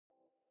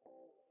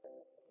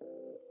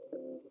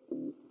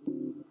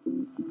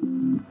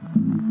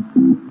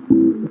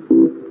Welcome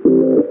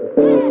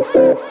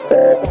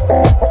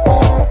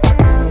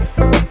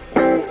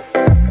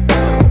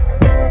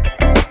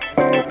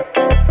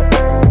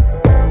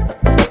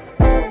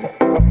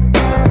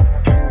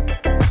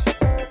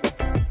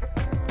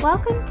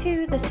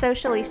to the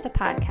Socialista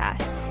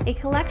Podcast, a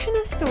collection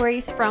of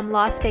stories from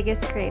Las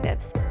Vegas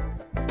creatives.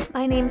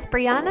 My name's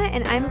Brianna,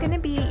 and I'm going to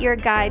be your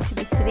guide to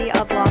the city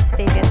of Las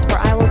Vegas, where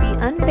I will be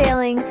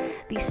unveiling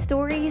the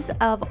stories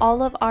of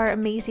all of our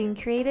amazing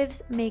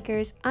creatives,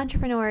 makers,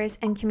 entrepreneurs,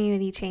 and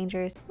community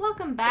changers.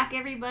 Welcome back,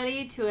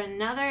 everybody, to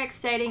another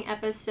exciting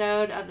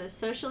episode of the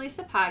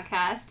Socialista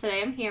Podcast.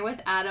 Today I'm here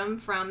with Adam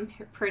from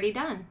Pretty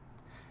Done.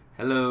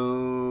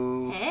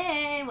 Hello.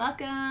 Hey,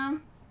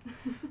 welcome.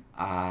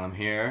 I'm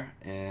here,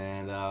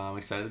 and I'm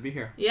excited to be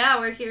here. Yeah,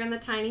 we're here in the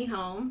tiny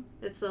home.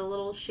 It's a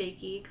little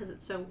shaky because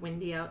it's so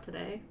windy out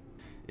today.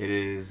 It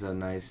is a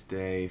nice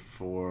day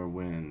for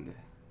wind.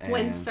 And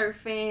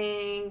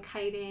windsurfing,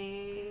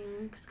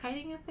 kiting. Is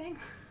kiting a thing?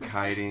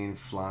 Kiting,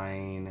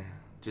 flying,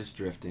 just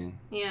drifting.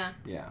 Yeah.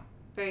 Yeah.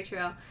 Very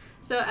true.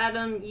 So,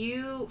 Adam,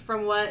 you,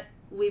 from what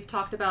we've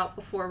talked about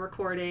before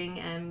recording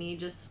and me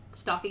just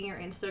stalking your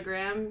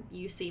Instagram,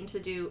 you seem to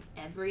do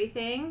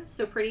everything.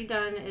 So Pretty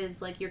Done is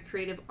like your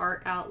creative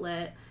art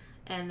outlet,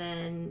 and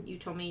then you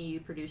told me you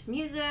produce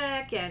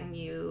music and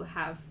you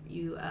have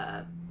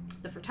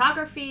the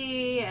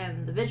photography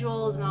and the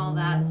visuals and all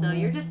that. So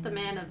you're just the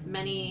man of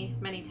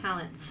many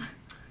talents.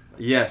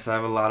 Yes, I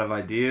have a lot of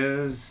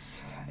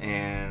ideas,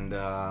 and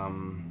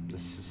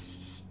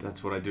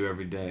that's what I do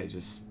every day.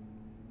 Just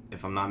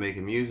if I'm not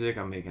making music,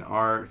 I'm making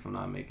art. If I'm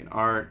not making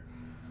art,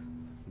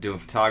 I'm doing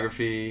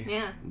photography.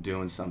 Yeah. I'm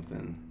doing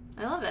something.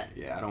 I love it.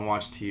 Yeah, I don't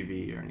watch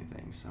TV or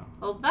anything, so.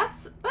 Well,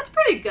 that's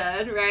pretty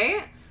good,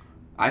 right?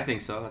 I think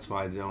so. That's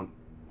why I don't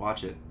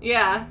watch it.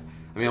 Yeah.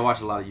 I mean, I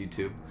watch a lot of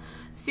YouTube.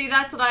 See,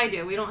 that's what I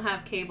do. We don't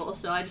have cable,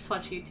 so I just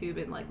watch YouTube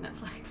and, like,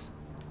 Netflix.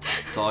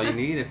 That's all you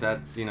need if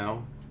that's,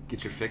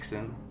 get your fix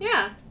in.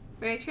 Yeah.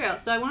 Very true.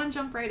 So I want to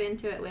jump right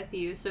into it with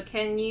you. So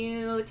can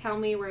you tell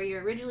me where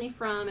you're originally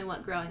from and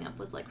what growing up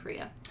was like for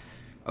you?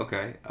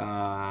 Okay.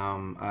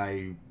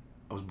 I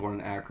was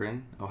born in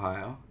Akron,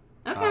 Ohio.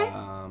 Okay.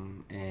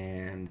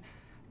 And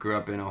grew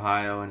up in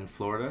Ohio and in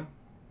Florida.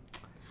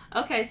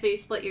 Okay, so you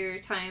split your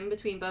time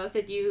between both.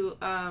 Did you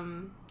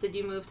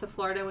move to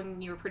Florida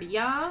when you were pretty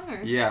young,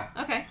 or? Yeah.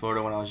 Okay.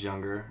 Florida when I was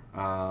younger.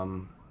 I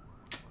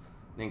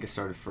think I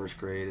started first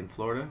grade in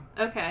Florida.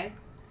 Okay.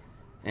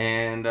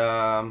 And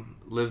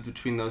lived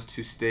between those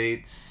two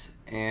states,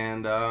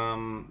 and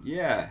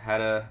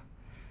had a,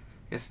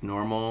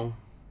 normal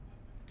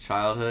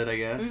childhood, I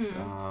guess.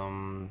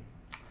 Mm-hmm.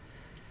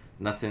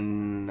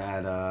 Nothing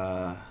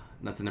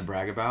to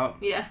brag about.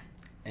 Yeah.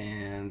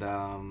 And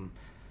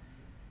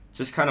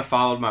just kind of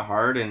followed my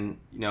heart, and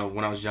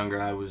when I was younger,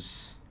 I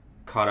was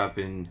caught up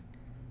in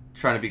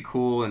trying to be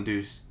cool and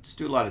do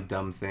a lot of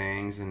dumb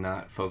things and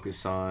not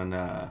focus on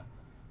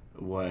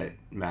what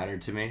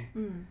mattered to me.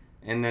 Mm.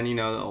 And then,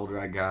 the older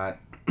I got,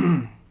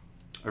 I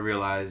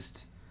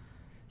realized,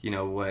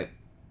 what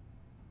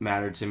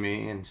mattered to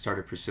me and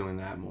started pursuing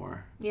that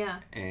more. Yeah.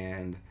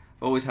 And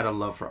I've always had a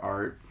love for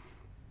art,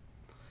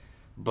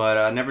 but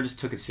I never just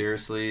took it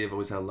seriously. I've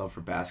always had a love for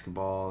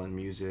basketball and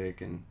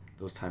music and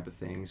those type of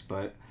things.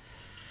 But,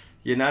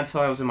 not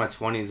until I was in my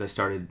 20s, I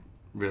started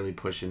really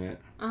pushing it.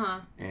 Uh-huh.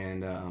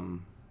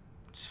 And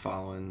just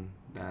following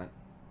that.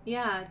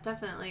 Yeah,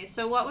 definitely.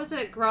 So what was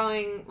it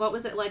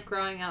like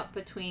growing up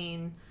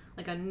between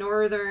like a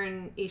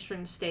northern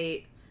eastern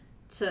state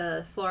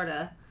to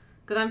Florida?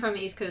 Because I'm from the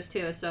East Coast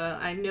too, so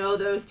I know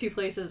those two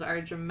places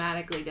are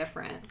dramatically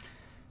different.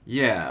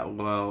 Yeah,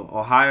 well,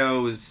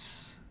 Ohio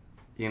is,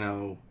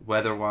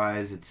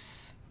 weather-wise,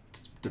 it's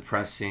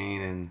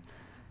depressing, and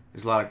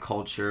there's a lot of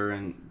culture,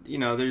 and,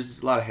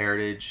 there's a lot of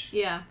heritage.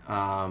 Yeah.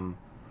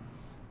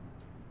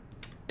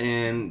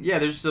 And, yeah,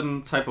 there's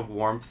some type of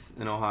warmth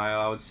in Ohio,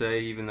 I would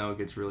say, even though it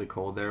gets really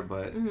cold there,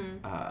 but,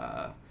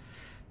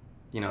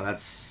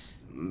 that's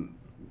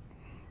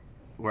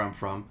where I'm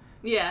from.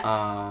 Yeah.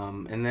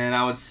 And then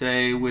I would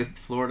say with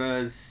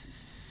Florida,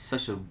 it's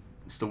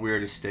the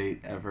weirdest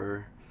state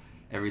ever.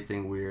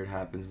 Everything weird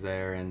happens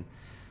there, and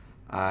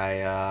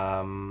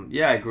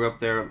I grew up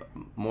there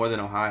more than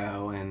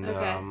Ohio, and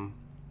okay.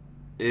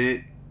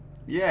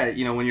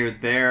 When you're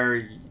there,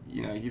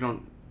 you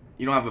don't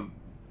have a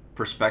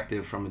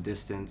perspective from a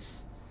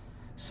distance,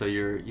 so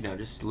you're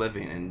just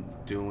living and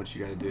doing what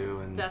you got to do,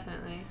 and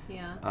definitely,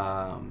 yeah.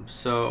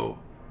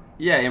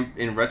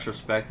 In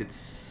retrospect,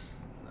 it's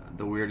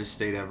the weirdest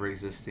state ever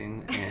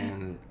existing,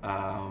 and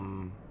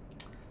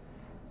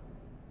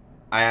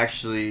I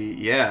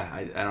actually,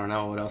 I don't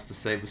know what else to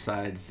say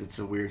besides it's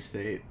a weird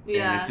state.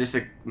 Yeah. And it's just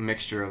a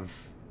mixture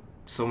of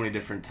so many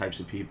different types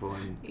of people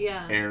and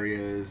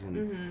areas. And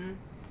mm-hmm.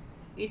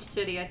 Each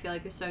city, I feel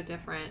like, is so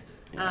different.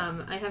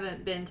 Yeah. I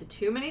haven't been to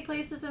too many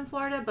places in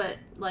Florida, but,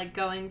 like,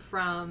 going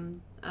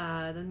from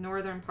the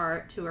northern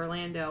part to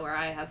Orlando, where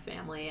I have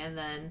family, and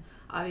then,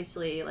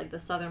 obviously, like, the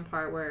southern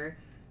part where,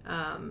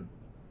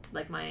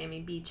 like, Miami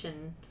Beach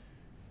and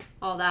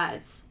all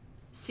that,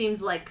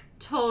 seems like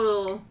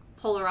total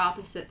polar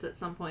opposites at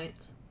some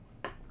points.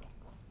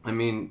 I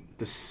mean,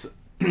 the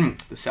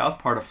south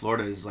part of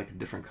Florida is like a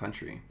different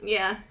country.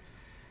 Yeah.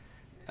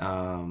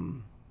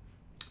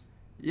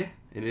 Yeah,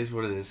 it is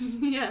what it is.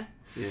 Yeah.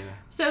 Yeah.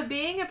 So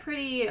being a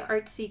pretty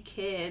artsy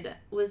kid,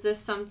 was this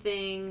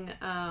something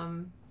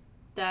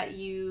that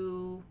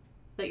your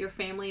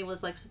family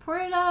was like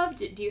supportive of?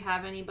 Do you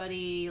have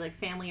anybody like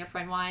family or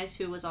friend wise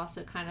who was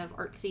also kind of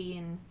artsy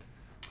in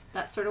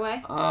that sort of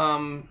way?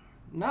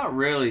 Not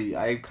really.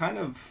 I kind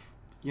of,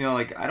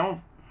 like I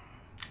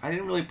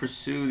didn't really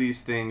pursue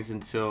these things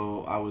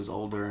until I was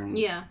older and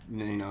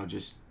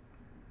just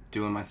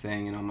doing my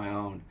thing and on my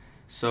own.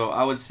 So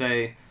I would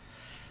say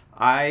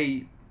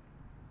I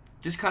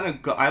just kind of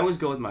I always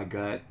go with my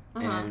gut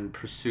and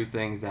pursue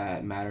things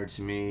that matter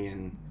to me,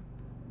 and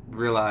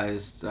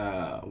realized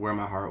where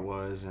my heart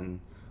was and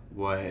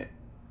what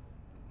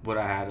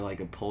I had like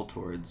a pull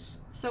towards.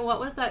 So what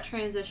was that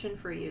transition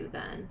for you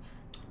then?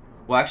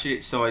 Well,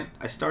 actually, so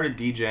I started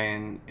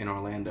DJing in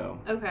Orlando.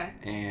 Okay.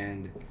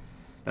 And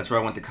that's where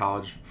I went to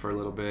college for a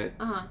little bit.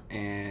 Uh-huh.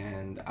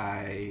 And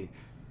I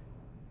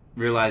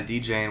realized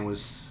DJing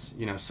was,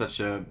 such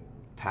a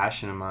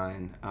passion of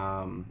mine,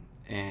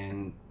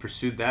 and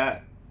pursued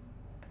that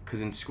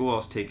because in school I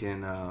was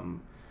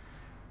taking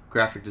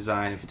graphic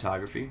design and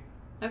photography.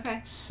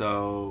 Okay.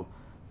 So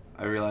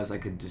I realized I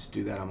could just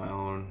do that on my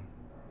own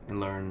and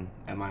learn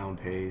at my own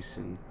pace,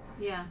 and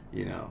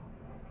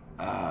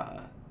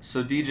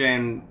so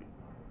DJing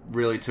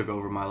really took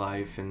over my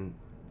life, and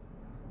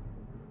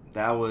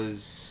that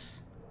was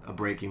a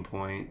breaking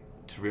point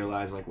to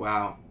realize like,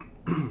 wow,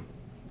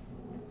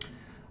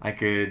 I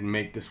could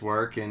make this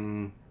work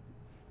and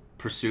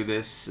pursue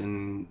this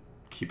and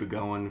keep it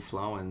going and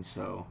flowing.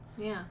 So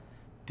yeah,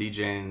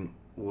 DJing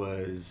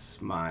was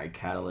my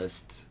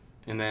catalyst.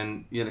 And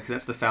then, because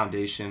that's the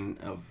foundation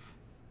of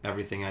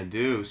everything I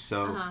do.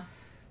 So,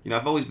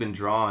 I've always been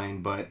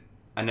drawing, but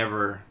I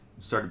never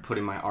started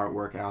putting my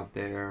artwork out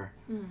there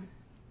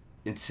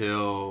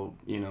until,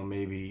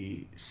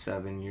 maybe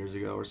 7 years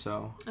ago or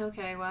so.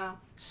 Okay, wow.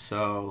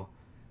 So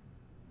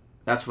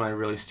that's when I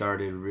really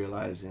started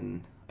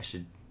realizing I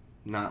should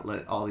not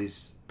let all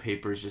these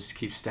papers just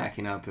keep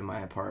stacking up in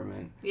my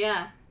apartment.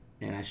 Yeah.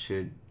 And I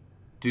should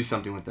do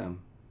something with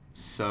them.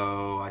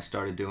 So I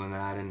started doing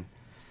that, and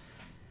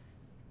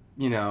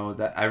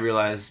that I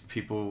realized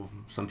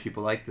some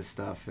people like this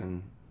stuff,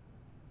 and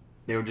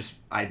they were just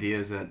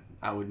ideas that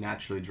I would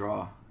naturally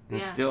draw,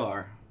 and still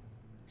are.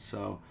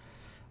 So,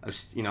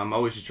 I'm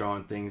always just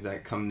drawing things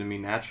that come to me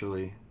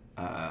naturally.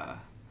 A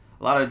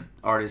lot of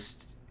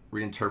artists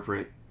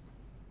reinterpret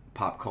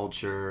pop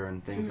culture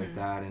and things like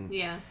that, and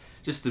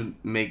just to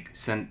make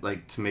sense,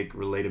 like to make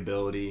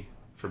relatability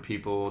for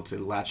people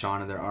to latch on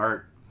to their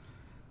art.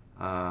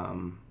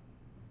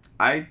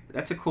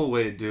 That's a cool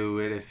way to do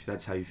it if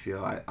that's how you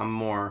feel. I'm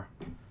more,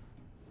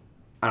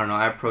 I don't know,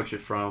 I approach it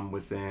from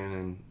within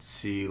and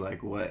see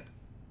like what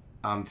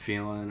I'm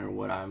feeling or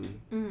what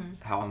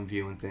how I'm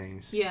viewing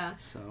things. Yeah.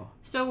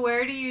 So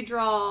where do you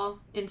draw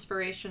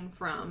inspiration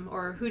from,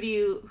 or who do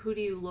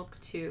you look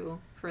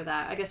to for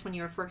that? I guess when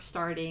you were first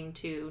starting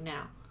to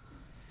now.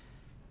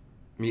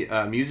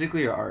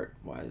 Musically or art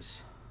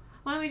wise?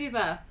 Why don't we do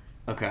both?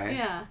 Okay.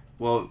 Yeah.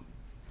 Well,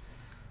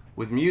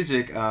 with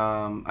music,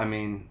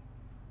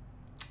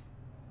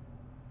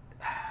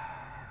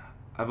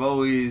 I've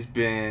always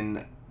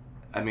been,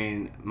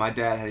 my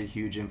dad had a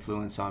huge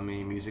influence on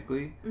me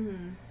musically.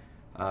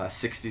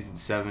 60s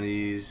and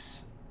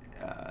 70s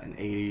and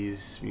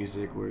 80s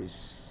music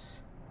was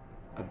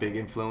a big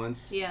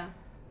influence. Yeah.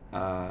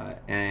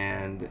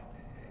 And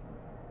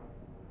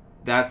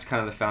that's kind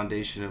of the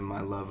foundation of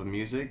my love of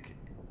music.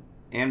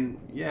 And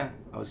yeah,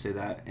 I would say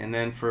that. And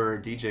then for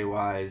DJ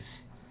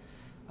wise,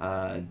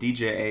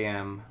 DJ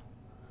AM,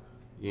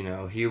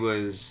 he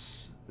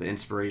was the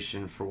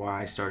inspiration for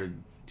why I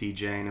started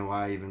DJing and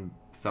why I even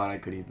thought I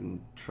could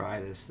even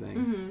try this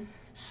thing.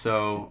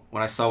 So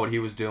when I saw what he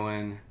was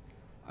doing,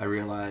 I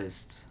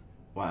realized,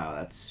 wow,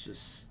 that's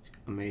just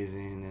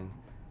amazing.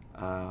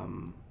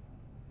 And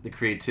the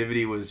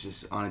creativity was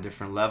just on a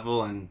different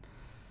level, and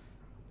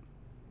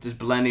just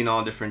blending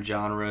all different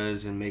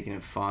genres and making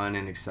it fun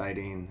and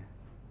exciting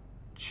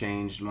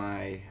changed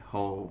my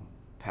whole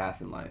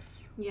path in life.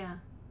 Yeah,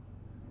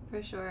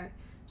 for sure.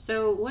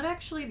 So what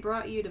actually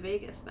brought you to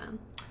Vegas then?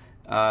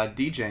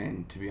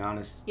 DJing, to be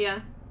honest.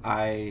 Yeah.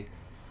 I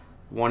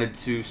wanted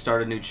to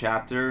start a new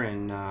chapter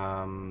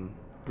and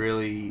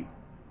really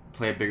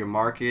play a bigger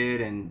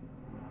market and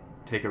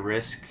take a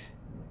risk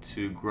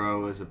to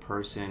grow as a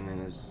person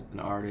and as an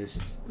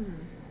artist.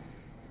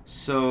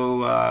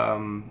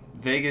 So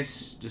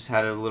Vegas just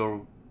had it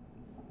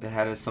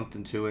had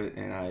something to it,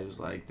 and I was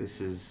like, this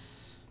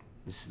is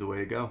the way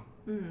to go.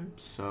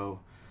 So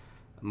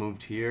I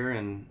moved here,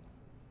 and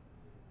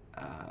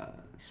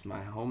it's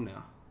my home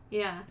now.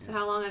 Yeah. So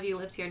how long have you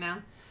lived here now?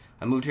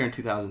 I moved here in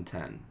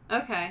 2010.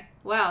 Okay.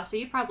 Wow. So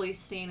you've probably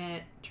seen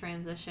it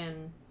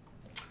transition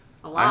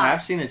a lot. I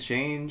have seen it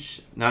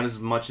change, not as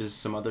much as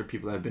some other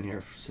people that have been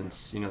here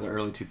since, the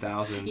early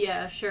 2000s.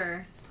 Yeah,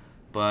 sure.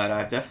 But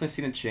I've definitely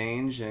seen a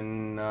change,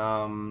 and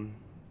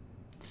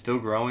it's still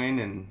growing,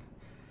 and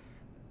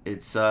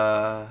it's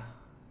an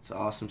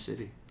awesome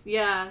city.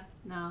 Yeah,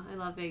 no, I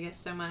love Vegas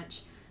so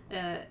much.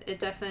 It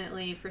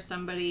definitely, for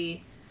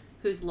somebody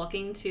who's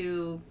looking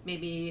to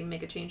maybe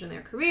make a change in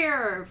their career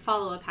or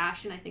follow a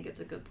passion, I think it's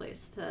a good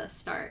place to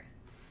start.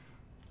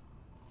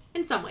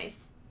 In some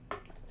ways.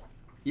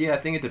 Yeah, I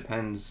think it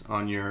depends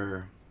on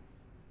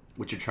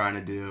what you're trying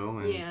to do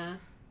and Yeah.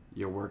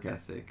 your work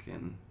ethic,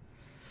 and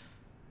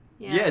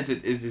Yeah. is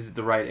it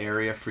the right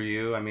area for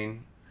you? I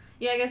mean,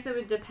 yeah, I guess it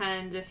would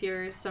depend if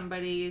you're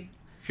somebody.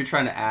 if you're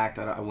trying to act,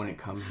 I wouldn't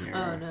come here.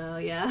 Oh no,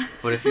 yeah.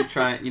 But if you're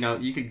trying,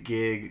 you could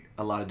gig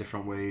a lot of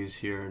different ways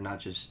here, not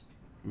just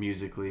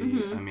musically.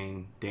 Mhm. I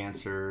mean,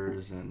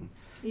 dancers and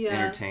Yeah.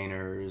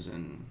 entertainers,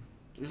 and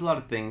there's a lot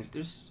of things.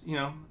 There's,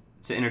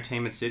 it's an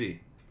entertainment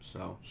city,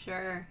 so.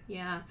 Sure,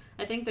 yeah.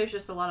 I think there's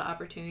just a lot of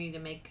opportunity to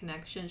make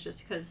connections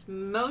just because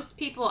most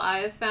people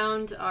I've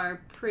found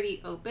are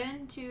pretty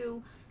open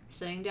to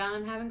sitting down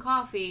and having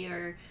coffee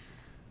or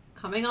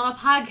coming on a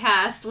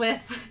podcast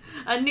with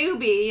a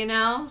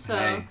newbie, so...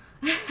 Hey,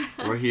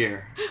 we're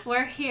here.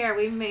 We're here,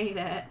 we made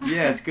it.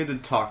 Yeah, it's good to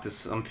talk to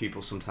some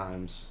people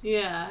sometimes,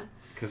 Yeah.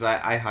 because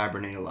I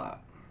hibernate a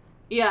lot.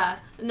 Yeah,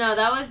 no,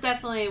 that was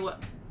definitely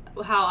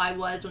how I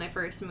was when I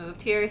first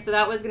moved here. So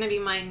that was going to be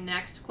my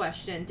next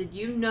question. Did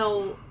you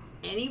know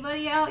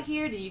anybody out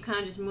here? Did you kind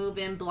of just move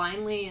in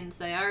blindly and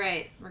say, all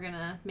right, we're going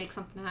to make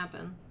something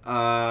happen?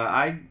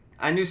 I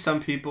knew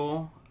some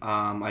people.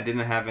 I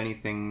didn't have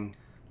anything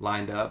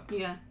lined up.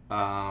 Yeah.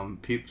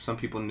 Some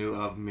people knew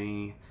of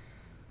me,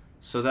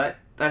 so that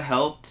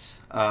helped.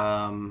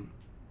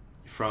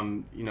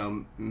 From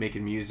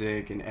making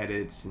music and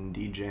edits and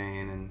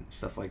DJing and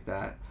stuff like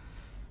that.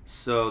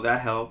 So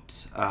that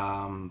helped,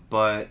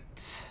 but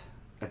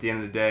at the end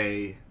of the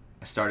day,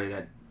 I started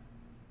at,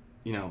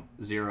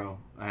 zero.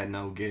 I had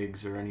no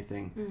gigs or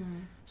anything.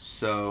 Mm.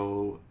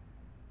 So,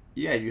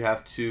 yeah, you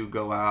have to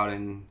go out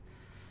and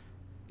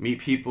meet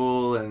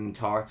people and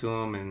talk to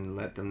them and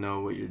let them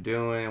know what you're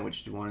doing and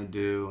what you want to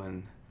do.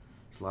 And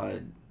there's a lot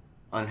of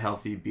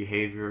unhealthy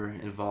behavior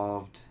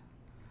involved,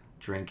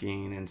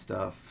 drinking and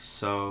stuff.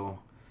 So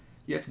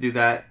you have to do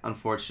that,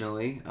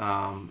 unfortunately,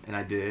 and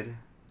I did.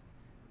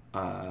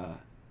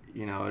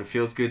 It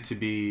feels good to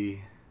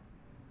be,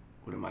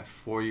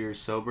 4 years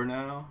sober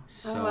now?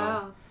 So Oh,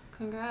 wow.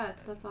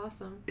 Congrats. That's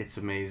awesome. it's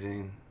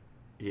amazing.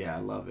 Yeah, I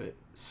love it.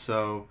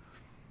 So,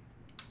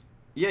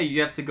 yeah,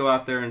 you have to go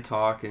out there and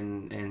talk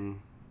and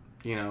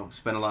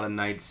spend a lot of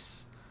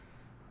nights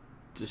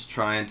just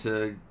trying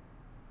to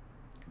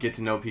get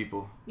to know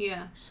people.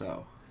 Yeah.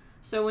 So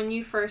when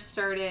you first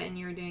started and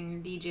you were doing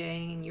your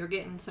DJing and you were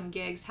getting some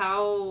gigs,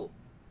 how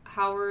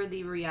were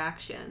the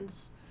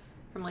reactions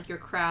from your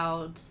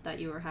crowds that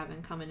you were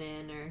having coming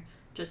in, or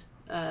just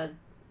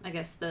I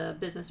guess the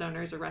business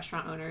owners or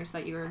restaurant owners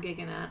that you were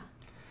gigging at?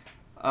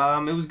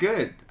 it was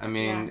good. I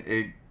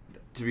mean,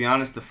 to be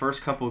honest, the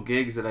first couple of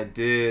gigs that I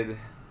did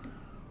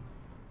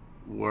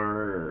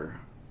were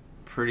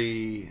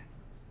pretty,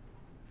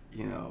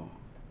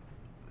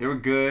 they were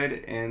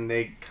good, and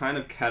they kind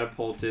of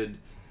catapulted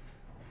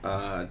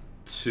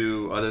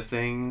to other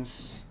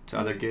things, to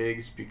other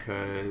gigs,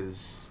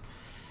 because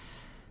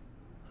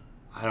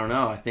I don't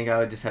know, I think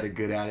I just had a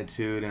good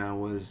attitude, and I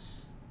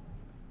was,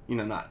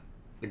 not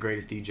the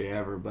greatest DJ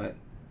ever, but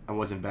I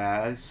wasn't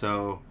bad,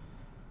 so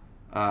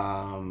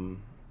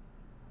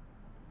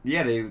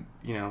they,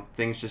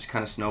 things just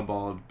kind of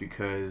snowballed,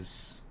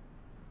 because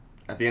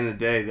at the end of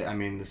the day,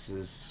 this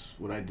is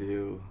what I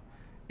do,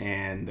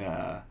 and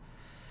I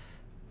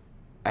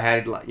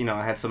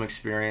had some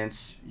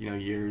experience,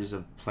 years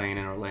of playing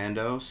in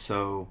Orlando,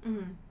 so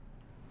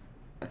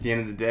at the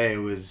end of the day, it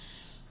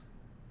was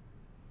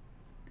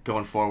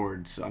going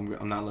forward, so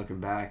I'm not looking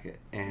back,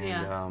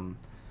 and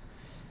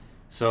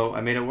so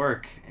I made it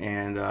work,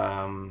 and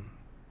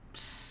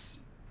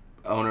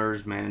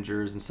owners,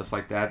 managers, and stuff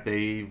like that,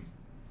 they,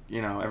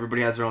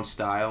 everybody has their own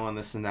style and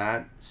this and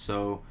that,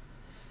 so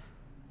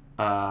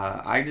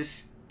I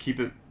just keep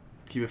it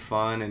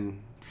fun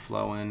and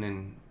flowing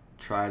and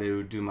try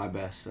to do my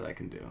best that I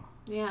can do.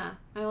 Yeah,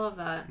 I love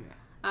that.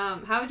 Yeah.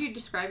 How would you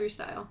describe your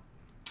style?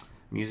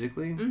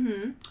 Musically?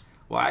 Mm-hmm.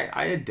 Well,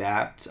 I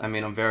adapt.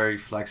 I'm very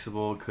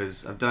flexible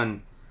because I've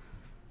done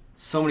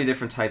so many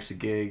different types of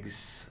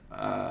gigs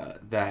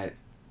that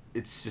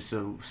it's just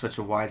such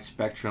a wide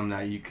spectrum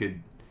that you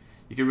could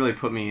really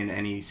put me in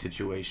any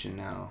situation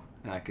now,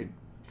 and I could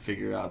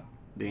figure out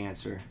the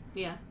answer.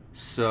 Yeah.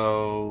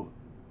 So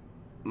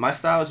my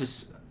style is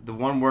just, the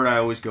one word I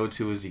always go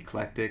to is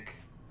eclectic,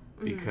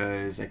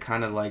 because I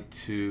kind of like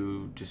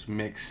to just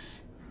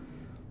mix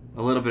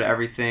a little bit of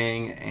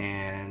everything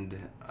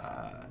and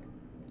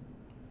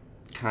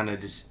kind of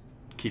just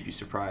keep you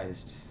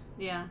surprised.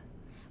 Yeah.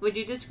 Would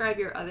you describe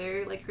your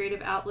other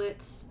creative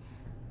outlets,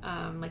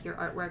 like your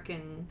artwork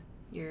and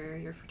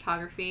your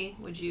photography?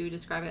 Would you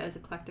describe it as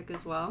eclectic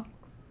as well?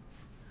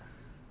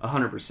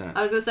 100%.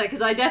 I was gonna say,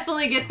 because I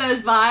definitely get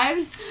those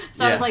vibes.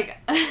 So I Yeah. was like,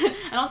 I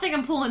don't think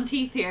I'm pulling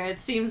teeth here. It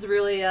seems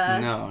really.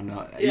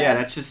 No. Yeah,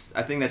 that's just.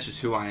 I think that's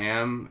just who I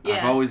am. Yeah,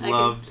 I've always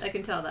loved. I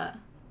can tell that.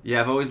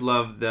 Yeah, I've always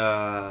loved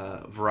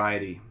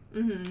variety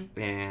Mm-hmm.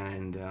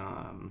 and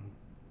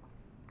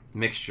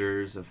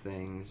mixtures of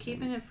things.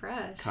 Keeping it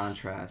fresh.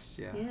 Contrast.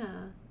 Yeah.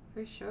 Yeah,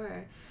 for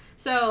sure.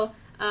 So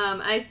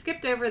I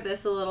skipped over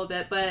this a little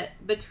bit, but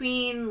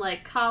between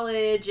like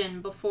college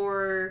and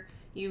before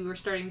you were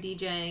starting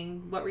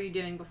DJing, what were you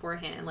doing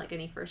beforehand? Like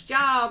any first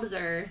jobs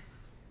or?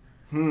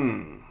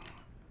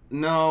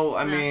 No,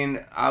 I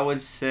mean, I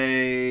would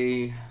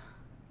say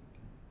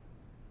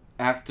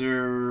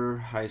after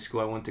high school,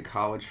 I went to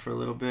college for a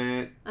little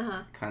bit,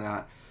 kind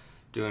of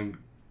doing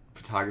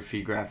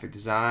photography, graphic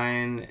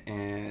design,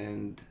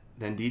 and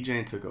then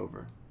DJing took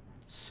over.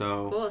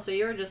 So Cool. So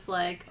you were just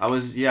like I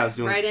was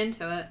doing right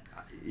into it.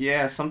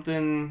 Yeah,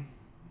 something,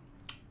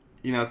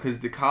 because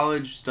the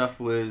college stuff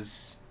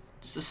was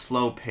just a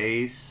slow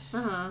pace,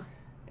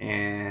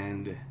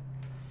 and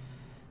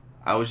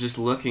I was just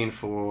looking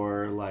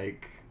for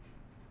like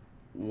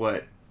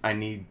what I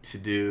need to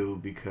do,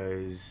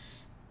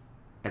 because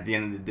at the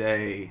end of the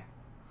day,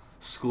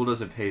 school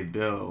doesn't pay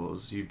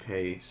bills, you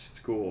pay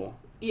school.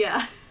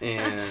 Yeah.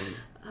 And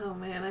oh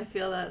man, I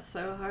feel that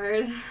so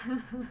hard.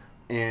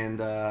 and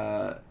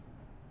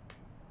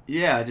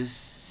yeah,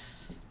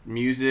 just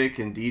music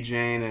and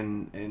DJing,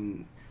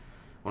 and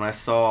when I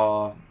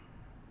saw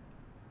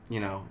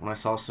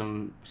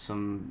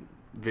some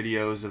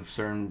videos of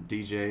certain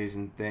DJs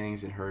and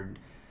things and heard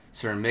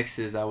certain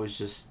mixes, I was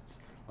just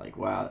like,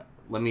 wow,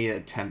 let me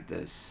attempt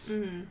this.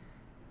 Mm-hmm.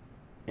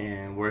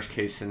 And worst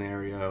case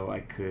scenario, I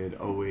could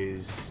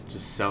always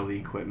just sell the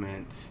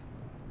equipment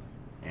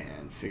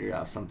and figure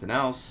out something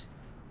else.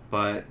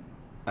 But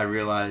I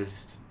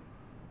realized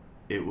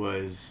it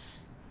was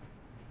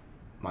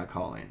my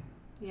calling.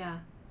 Yeah.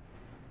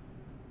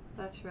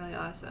 That's really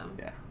awesome.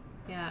 Yeah.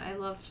 Yeah, I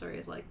love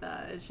stories like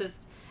that.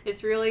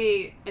 It's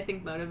really, I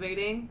think,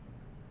 motivating.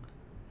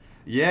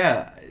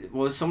 Yeah.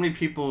 Well, so many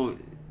people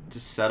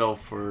just settle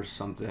for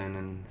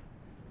something,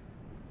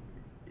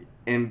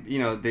 and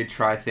they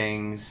try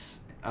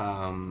things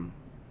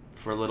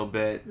for a little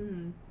bit,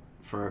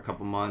 for a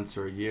couple months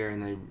or a year,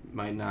 and they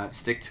might not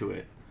stick to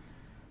it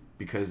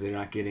because they're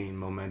not getting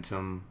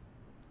momentum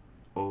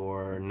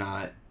or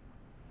not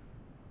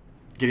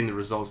getting the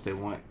results they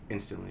want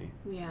instantly.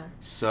 Yeah.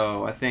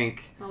 So I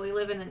think... Well, we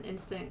live in an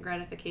instant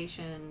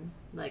gratification,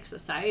 like,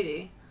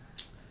 society.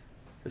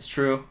 It's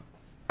true.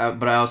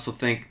 But I also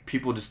think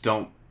people just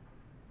don't...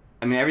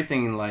 I mean,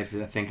 everything in life,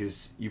 I think,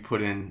 is what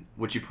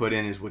you put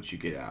in is what you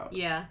get out.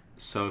 Yeah.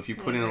 So if you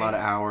put in a lot of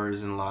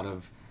hours and a lot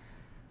of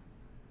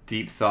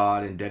deep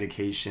thought and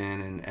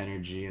dedication and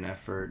energy and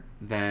effort,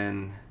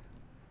 then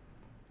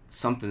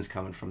something's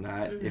coming from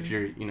that, if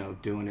you're,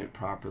 doing it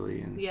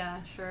properly. And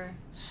yeah, sure.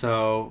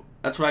 so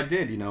that's what I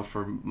did,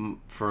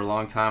 for a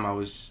long time. I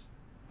was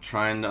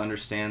trying to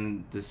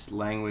understand this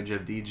language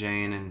of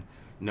DJing and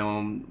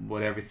knowing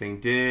what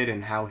everything did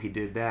and how he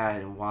did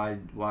that and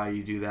why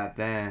you do that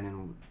then,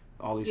 and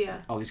all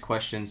these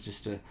questions.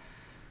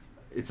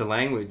 It's a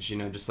language,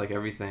 just like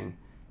everything.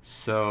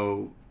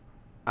 So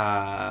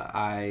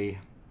I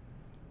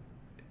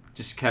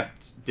just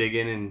kept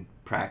digging and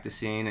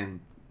practicing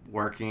and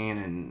working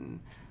and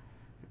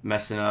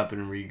messing up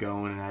and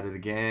re-going and at it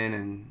again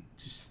and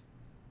just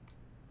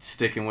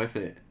sticking with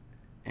it,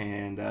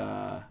 and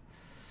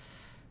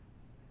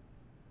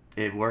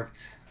it worked.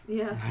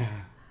 Yeah.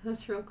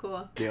 That's real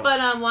cool. Deal.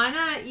 But why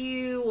not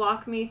you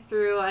walk me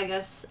through, I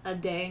guess, a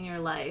day in your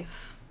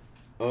life?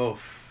 Oh,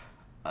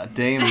 a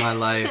day in my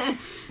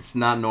life. It's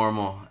not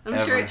normal. I'm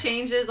ever. sure it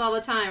changes all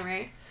the time,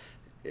 right?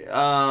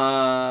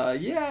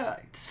 Yeah,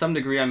 to some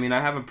degree. I mean,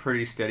 I have a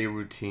pretty steady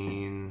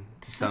routine.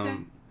 To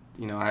some,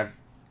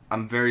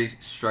 I'm very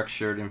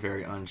structured and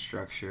very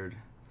unstructured.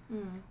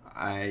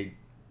 I'm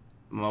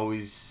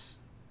always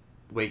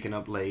waking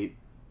up late,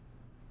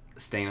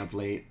 staying up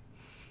late.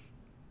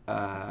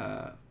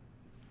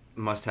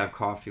 Must have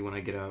coffee when I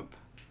get up.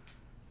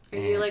 Are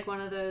you like one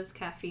of those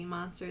caffeine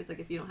monsters? Like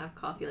if you don't have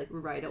coffee like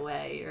right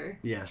away, or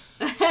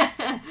Yes.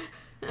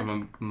 I'm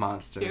a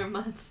monster. You're a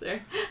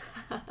monster.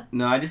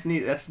 No, I just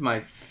that's my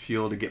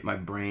fuel to get my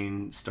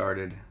brain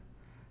started.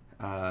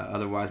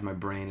 Otherwise, my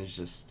brain is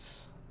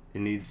just it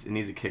needs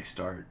a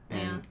kickstart,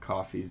 and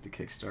coffee's the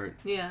kickstart.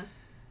 Yeah.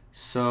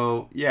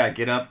 So yeah, I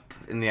get up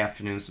in the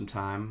afternoon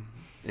sometime.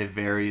 It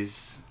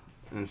varies,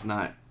 and it's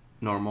not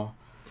normal,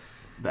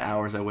 the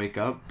hours I wake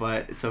up,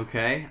 but it's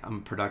okay.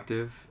 I'm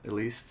productive, at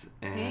least.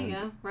 And there you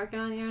go. Working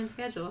on your own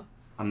schedule.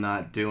 I'm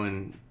not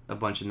doing a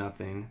bunch of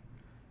nothing.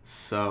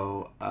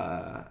 So,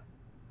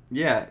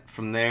 yeah,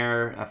 from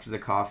there, after the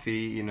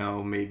coffee,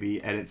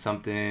 maybe edit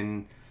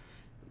something,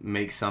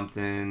 make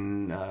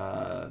something,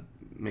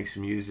 make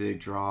some music,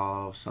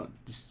 draw,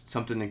 just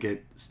something to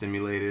get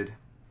stimulated.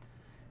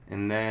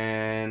 And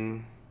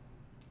then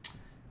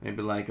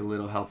maybe like a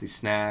little healthy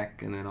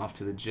snack, and then off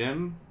to the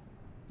gym.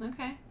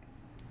 Okay.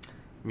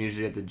 I'm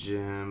usually at the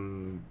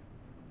gym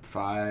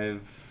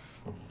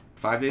 5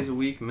 5 days a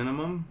week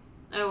minimum.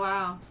 Oh,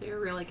 wow. So you're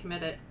really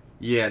committed.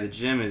 Yeah, the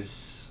gym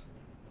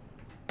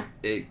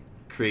it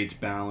creates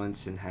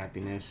balance and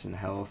happiness and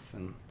health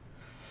and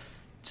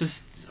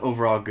just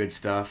overall good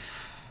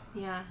stuff.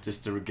 Yeah.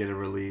 Just to get a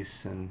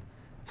release, and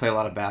play a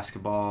lot of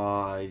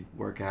basketball. I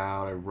work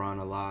out. I run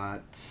a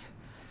lot.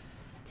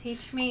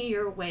 Teach me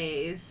your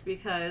ways,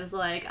 because,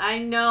 like, I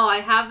know I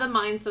have the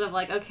mindset of,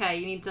 like, okay,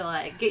 you need to,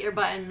 like, get your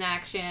butt in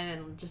action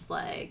and just,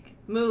 like,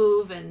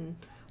 move and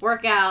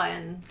work out,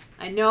 and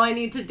I know I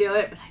need to do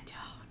it, but I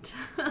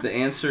don't. The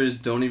answer is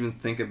don't even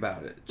think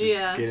about it.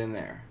 Just get in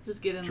there.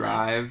 Just get in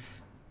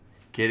Drive,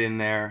 get in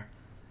there,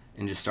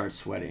 and just start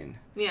sweating.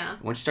 Yeah.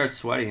 Once you start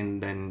sweating,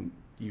 then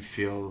you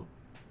feel,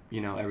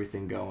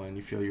 everything going.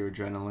 You feel your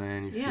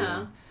adrenaline. You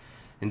feel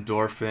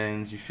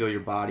endorphins. You feel your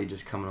body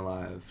just coming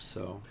alive.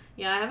 So.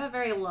 Yeah, I have a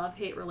very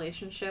love-hate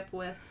relationship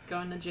with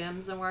going to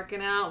gyms and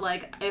working out.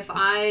 Like, if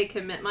I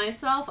commit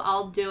myself,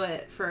 I'll do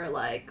it for,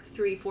 like,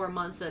 3-4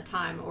 months at a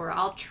time. Or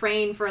I'll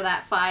train for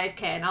that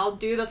 5K, and I'll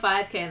do the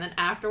 5K, and then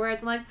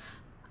afterwards I'm like,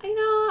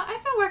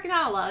 I've been working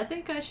out a lot. I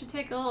think I should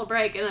take a little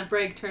break. And the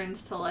break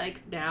turns to,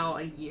 like, now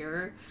a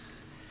year.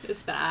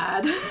 It's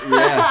bad.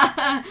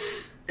 Yeah.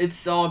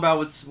 It's all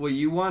about what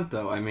you want,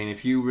 though. I mean,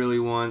 if you really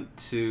want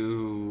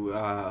to...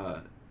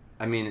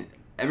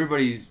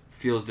 everybody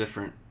feels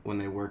different when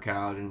they work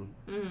out and,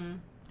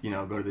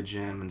 go to the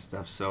gym and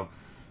stuff. So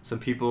some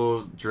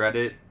people dread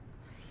it.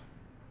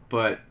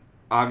 But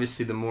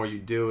obviously the more you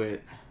do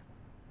it,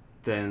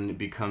 then it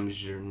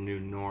becomes your new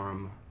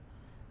norm.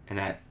 And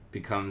that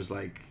becomes,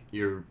 like,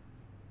 your,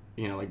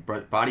 like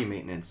body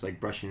maintenance,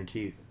 like brushing your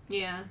teeth.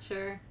 Yeah,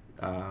 sure.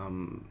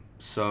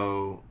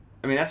 So,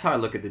 that's how I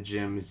look at the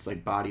gym. It's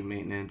like body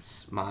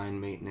maintenance, mind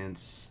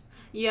maintenance.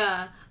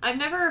 Yeah. I've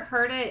never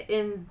heard it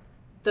in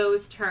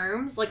those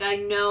terms. Like, I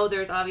know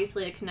there's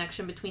obviously a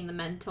connection between the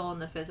mental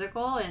and the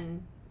physical,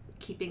 and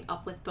keeping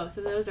up with both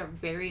of those are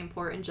very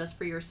important just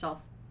for your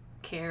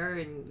self-care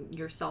and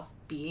your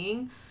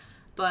self-being.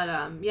 But,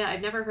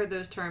 I've never heard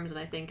those terms, and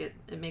I think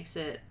it makes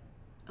it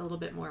a little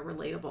bit more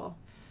relatable.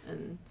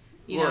 And,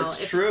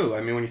 it's true.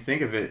 When you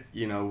think of it,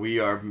 we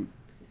are...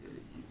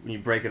 When you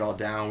break it all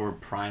down, we're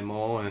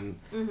primal, and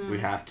we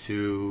have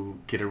to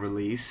get a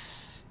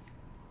release,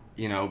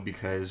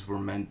 because we're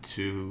meant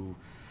to,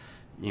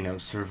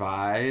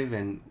 survive.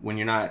 And when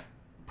you're not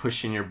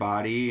pushing your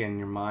body and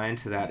your mind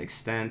to that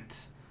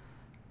extent,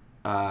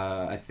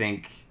 I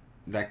think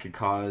that could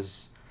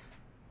cause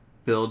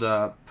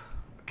build-up,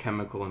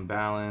 chemical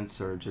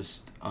imbalance, or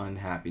just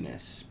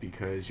unhappiness,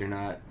 because you're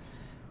not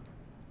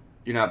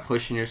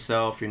pushing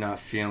yourself, you're not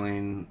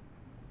feeling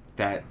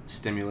that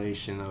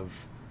stimulation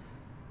of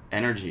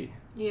energy.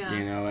 Yeah.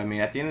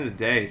 At the end of the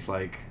day, it's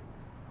like,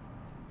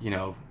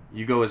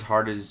 you go as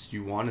hard as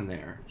you want in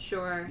there.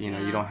 Sure.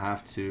 You don't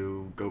have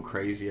to go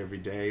crazy every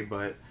day,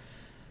 but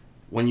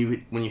when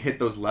you hit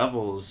those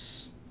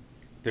levels,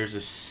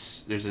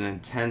 there's an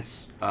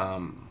intense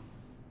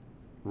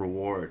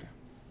reward.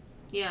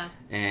 Yeah.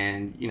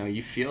 And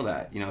you feel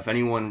that. If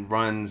anyone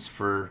runs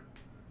for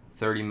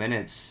 30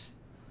 minutes,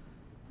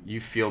 you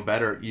feel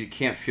better. You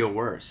can't feel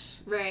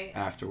worse. Right.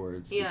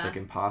 Afterwards. Yeah. It's like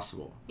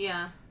impossible.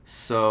 Yeah.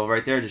 So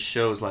right there just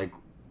shows, like,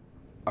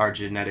 our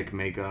genetic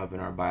makeup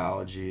and our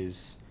biology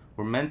is,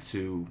 we're meant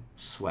to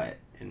sweat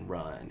and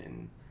run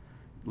and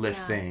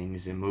lift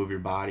things and move your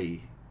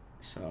body.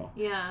 So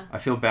I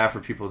feel bad for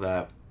people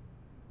that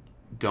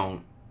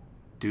don't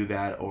do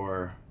that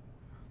or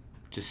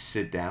just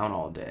sit down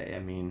all day.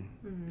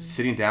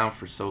 Sitting down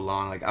for so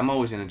long, like, I'm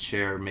always in a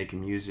chair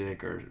making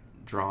music or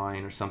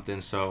drawing or something.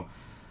 So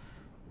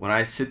when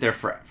I sit there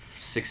for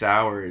 6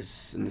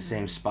 hours in the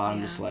same spot,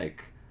 I'm just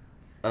like,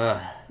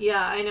 ugh.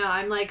 Yeah, I know.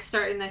 I'm, like,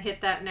 starting to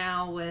hit that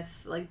now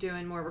with, like,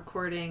 doing more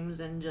recordings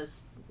and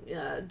just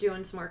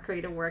doing some more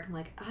creative work. I'm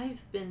like,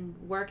 I've been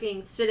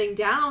sitting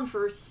down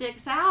for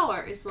 6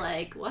 hours.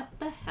 Like, what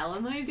the hell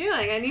am I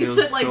doing? I need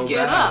to, like, so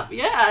get up.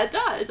 Yeah, it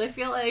does. I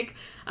feel like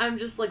I'm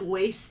just, like,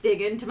 wasting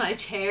into my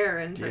chair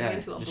and turning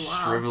into a blob.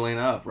 Just shriveling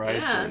up,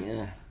 right?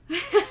 Yeah.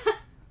 So,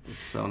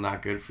 it's so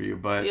not good for you,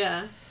 but...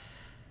 Yeah.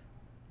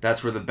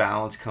 That's where the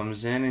balance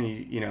comes in,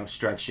 and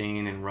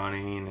stretching and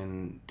running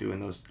and doing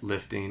those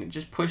lifting.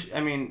 Just push.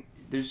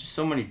 There's just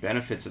so many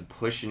benefits of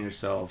pushing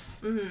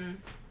yourself,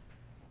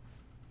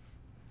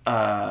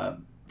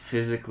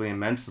 physically and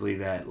mentally,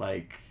 that,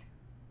 like,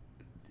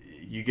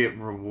 you get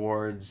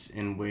rewards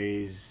in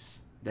ways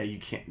that you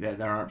can't,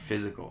 that aren't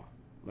physical.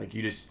 Like,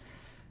 you just,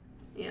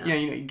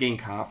 you gain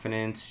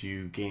confidence,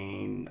 you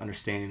gain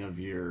understanding of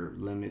your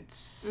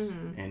limits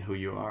and who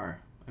you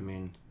are.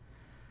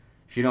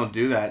 If you don't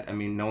do that,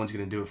 no one's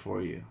going to do it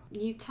for you.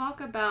 You talk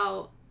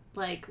about,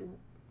 like,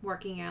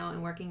 working out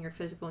and working your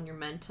physical and your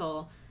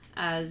mental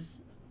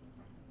as,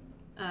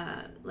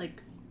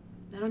 like,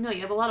 I don't know, you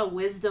have a lot of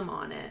wisdom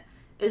on it.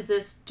 Is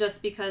this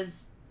just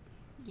because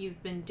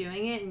you've been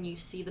doing it and you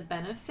see the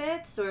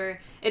benefits? Or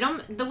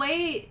the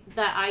way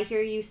that I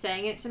hear you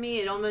saying it to me,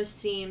 it almost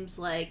seems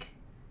like,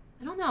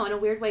 I don't know, in a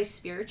weird way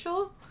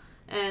spiritual.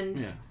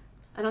 And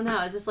I don't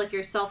know, is this like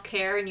your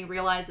self-care and you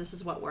realize this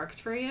is what works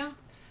for you?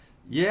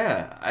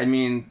 Yeah, I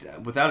mean,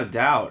 without a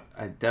doubt,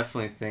 I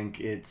definitely think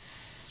it's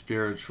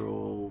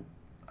spiritual.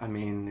 I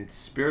mean, it's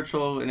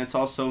spiritual and it's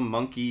also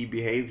monkey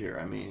behavior.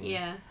 I mean,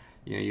 Yeah.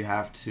 you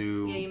have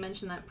to. Yeah, you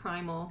mentioned that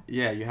primal.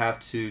 Yeah, you have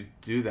to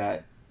do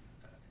that.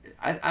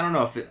 I don't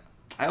know if it.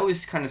 I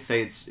always kind of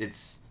say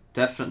it's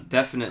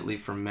definitely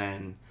for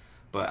men,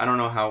 but I don't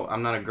know how.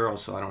 I'm not a girl,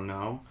 so I don't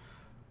know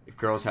if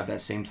girls have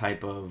that same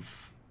type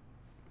of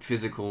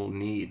physical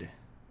need,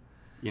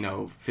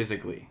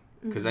 physically.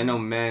 Because I know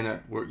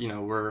men,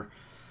 we're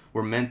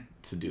meant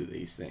to do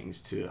these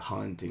things, to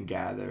hunt and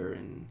gather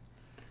and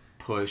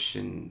push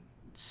and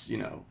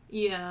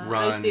Yeah,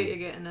 run. I see what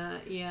you're getting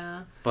at.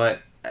 Yeah.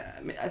 But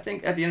I mean, I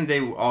think at the end of the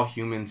day, all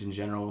humans in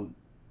general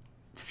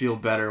feel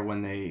better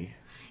when they.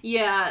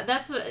 Yeah,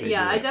 that's what. They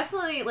Yeah, do I it.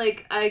 definitely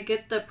like. I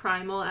get the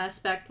primal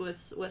aspect with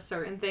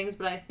certain things,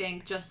 but I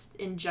think just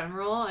in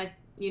general,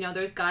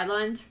 there's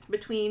guidelines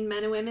between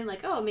men and women.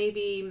 Like, oh,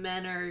 maybe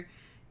men are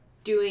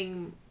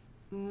doing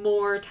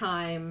more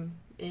time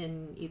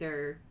in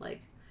either like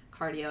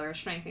cardio or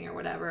strengthening or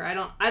whatever. I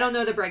don't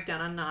know the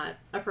breakdown. I'm not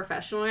a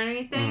professional or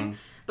anything,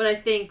 but I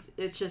think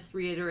it's just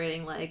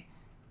reiterating like,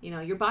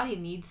 your body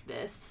needs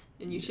this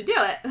and you should do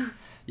it.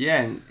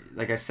 Yeah, and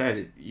like I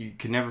said, you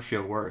can never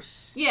feel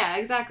worse. Yeah,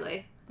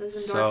 exactly.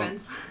 Those endorphins.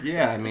 So,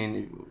 yeah, I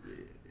mean,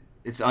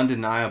 it's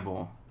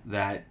undeniable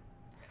that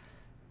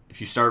if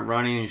you start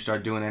running and you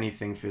start doing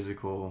anything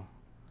physical,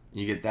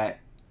 you get that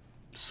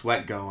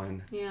sweat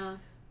going, Yeah.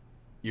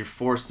 you're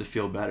forced to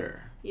feel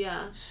better.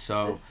 Yeah.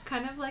 So It's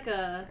kind of like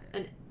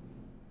an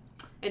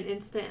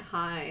instant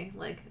high,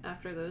 like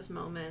after those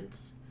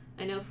moments.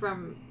 I know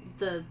from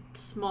the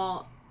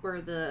small or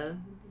the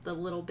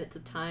little bits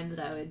of time that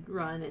I would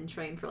run and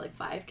train for like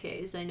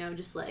 5Ks, I know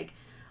just like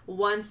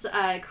once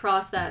I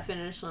cross that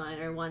finish line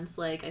or once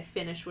like I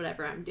finish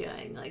whatever I'm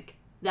doing, like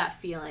that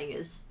feeling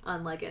is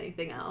unlike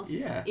anything else.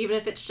 Yeah. Even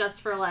if it's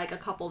just for like a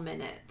couple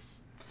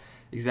minutes.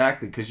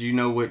 exactly, because you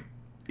know what.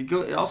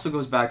 It also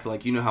goes back to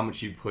like how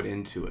much you put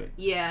into it,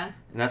 Yeah.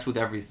 and that's with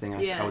everything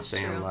I would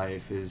say true. in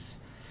life is,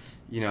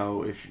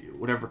 if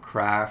whatever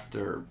craft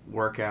or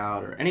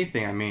workout or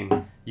anything, I mean,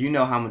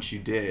 how much you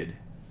did,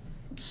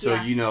 so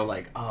Yeah.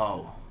 like,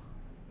 oh,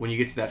 when you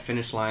get to that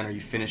finish line or you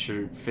finish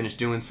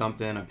doing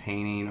something, a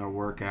painting or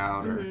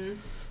workout or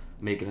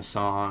making a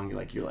song,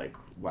 you're like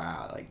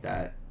wow, like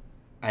that,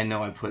 I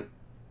know I put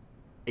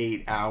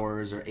 8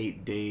 hours or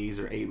 8 days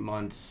or 8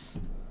 months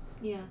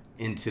Yeah.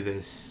 into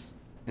this.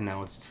 And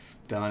now it's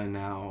done, and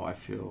now I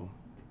feel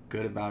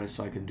good about it,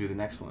 so I can do the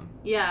next one.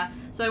 Yeah.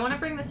 So I want to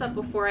bring this up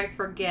before I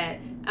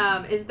forget.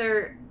 Is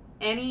there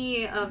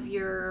any of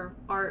your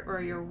art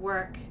or your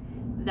work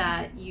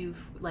that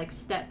you've like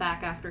stepped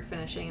back after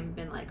finishing and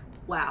been like,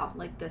 wow,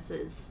 like this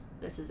is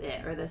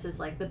it, or this is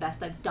like the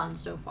best I've done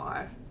so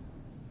far?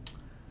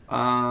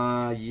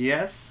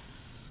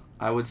 Yes,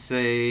 I would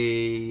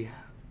say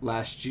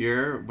last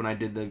year when I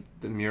did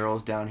the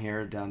murals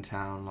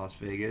downtown Las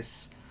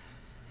Vegas.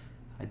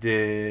 I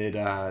did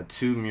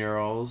 2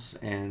 murals,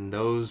 and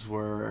those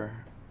were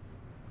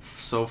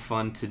so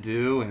fun to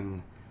do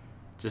and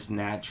just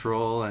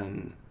natural.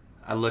 And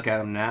I look at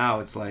them now,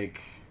 it's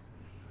like,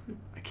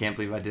 I can't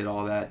believe I did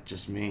all that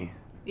just me.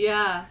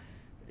 Yeah.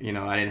 I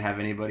didn't have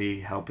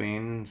anybody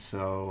helping,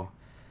 so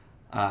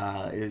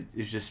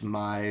it's just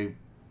my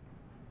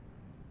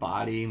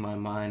body, my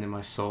mind, and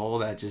my soul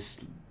that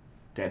just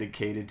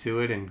dedicated to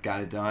it and got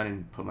it done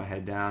and put my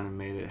head down and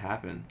made it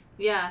happen.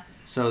 Yeah.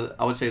 So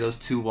I would say those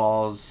 2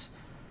 walls.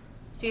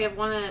 So you have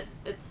one at,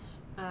 it's,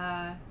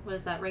 what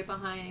is that, right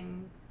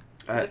behind,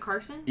 is it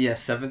Carson? Yeah,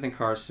 7th and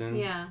Carson.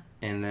 Yeah.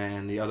 And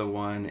then the other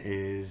one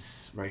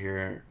is right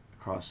here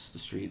across the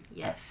street at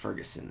Yes.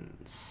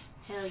 Ferguson's.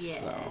 Hell yeah.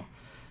 So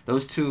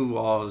those 2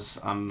 walls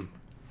I'm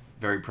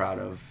very proud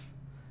of.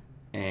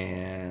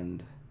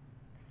 And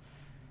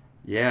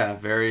yeah,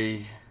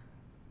 very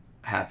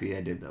happy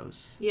I did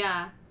those.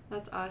 Yeah,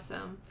 that's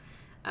awesome.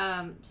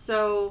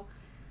 So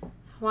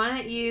why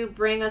don't you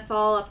bring us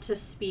all up to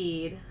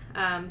speed?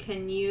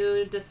 Can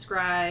you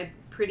describe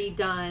Pretty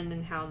Done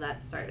and how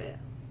that started?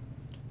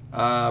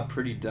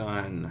 Pretty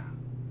Done.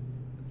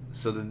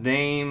 So the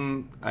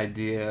name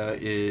idea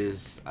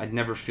is I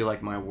never feel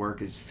like my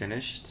work is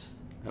finished.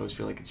 I always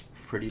feel like it's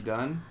pretty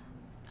done.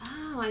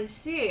 Oh, I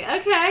see.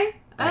 Okay.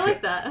 I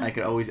like that. I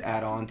could always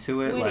add on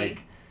to it. Witty.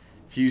 Like,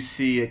 if you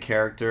see a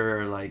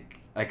character, like,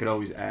 I could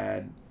always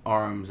add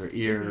arms or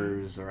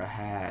ears or a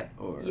hat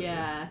or,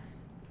 Yeah.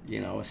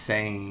 a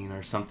saying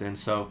or something.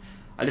 So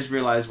I just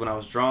realized when I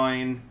was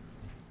drawing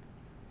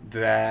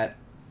that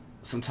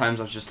sometimes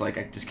I was just like,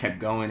 I just kept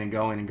going and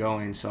going and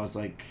going. So I was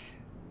like,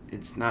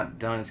 it's not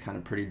done. It's kind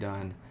of pretty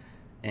done.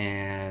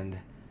 And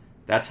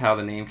that's how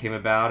the name came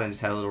about, and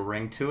just had a little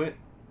ring to it.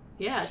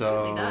 Yeah, it So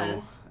certainly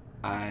does.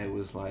 I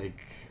was like,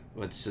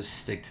 let's just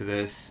stick to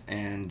this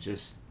and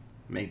just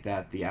make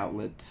that the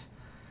outlet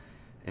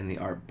in the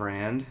art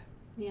brand.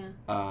 Yeah.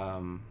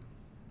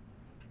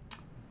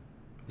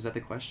 Was that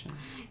the question?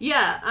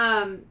 Yeah.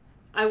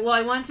 I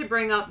wanted to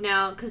bring up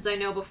now, because I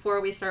know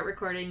before we start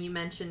recording, you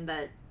mentioned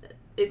that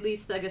at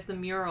least, I guess, the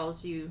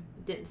murals you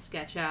didn't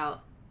sketch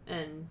out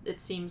And it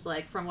seems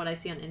like, from what I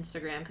see on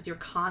Instagram, because you're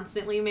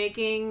constantly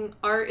making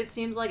art, it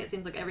seems like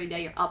every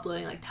day you're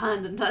uploading like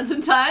tons and tons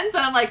and tons,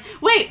 and I'm like,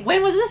 wait,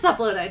 when was this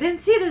uploaded? I didn't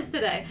see this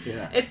today.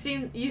 Yeah.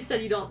 You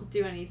said you don't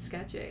do any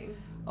sketching.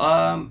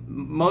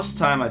 Most of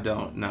the time I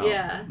don't, no.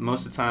 Yeah.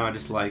 Most of the time I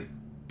just like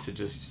to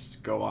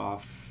just go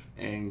off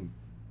and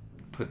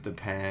put the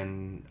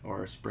pen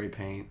or spray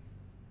paint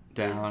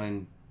down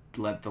and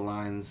let the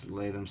lines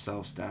lay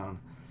themselves down.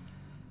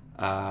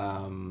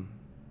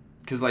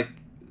 'Cause like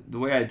the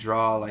way I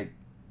draw, like,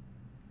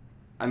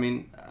 I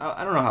mean,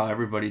 I don't know how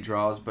everybody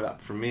draws, but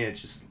for me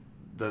it's just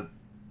the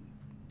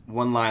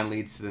one line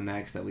leads to the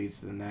next, that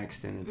leads to the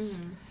next, and it's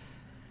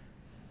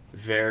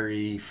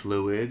very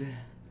fluid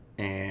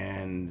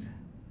and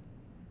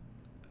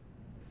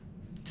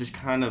just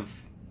kind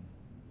of,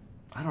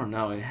 I don't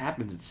know, it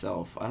happens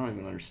itself. I don't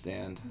even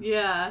understand.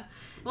 Yeah.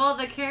 Well,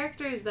 the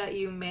characters that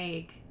you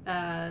make,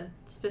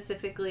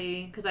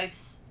 specifically, because I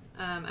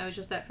was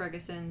just at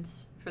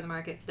Ferguson's for the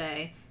market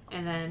today,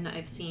 and then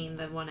I've seen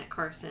the one at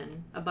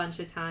Carson a bunch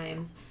of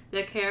times.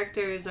 The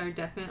characters are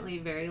definitely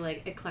very,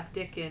 like,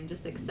 eclectic and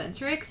just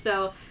eccentric,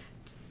 so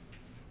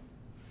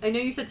I know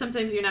you said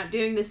sometimes you're not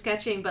doing the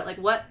sketching, but, like,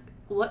 what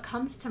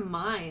comes to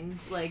mind?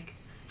 Like,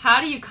 how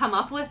do you come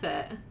up with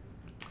it?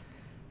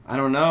 I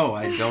don't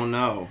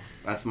know.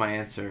 That's my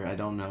answer. I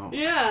don't know.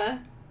 Yeah.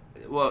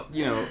 Well,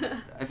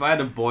 if I had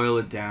to boil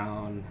it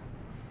down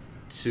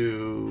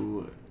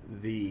to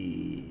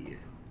the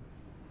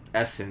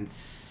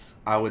essence,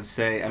 I would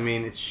say, I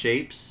mean, it's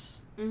shapes.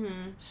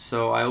 Mm-hmm.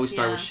 So I always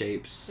start with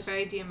shapes. It's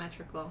very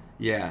geometrical.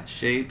 Yeah,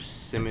 shapes,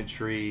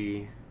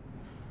 symmetry,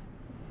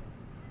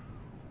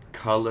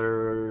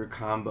 color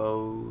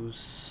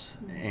combos,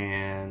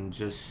 and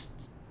just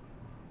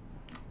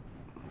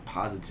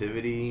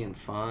positivity and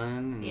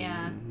fun.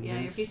 Yeah,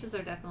 your pieces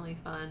are definitely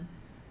fun.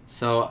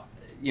 So,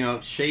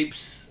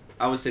 shapes,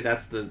 I would say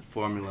that's the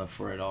formula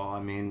for it all. I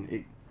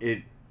mean,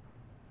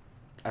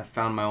 I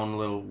found my own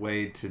little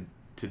way to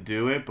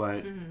do it,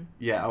 but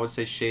I would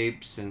say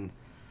shapes and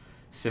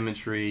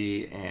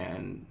symmetry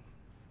and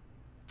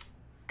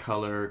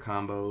color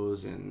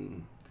combos.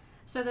 And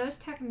so those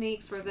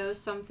techniques, were those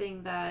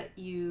something that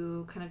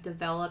you kind of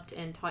developed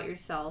and taught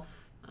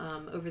yourself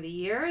over the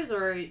years,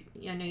 or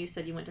I know you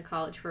said you went to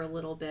college for a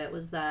little bit.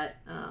 Was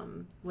that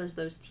was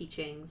those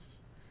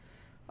teachings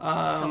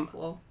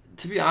helpful?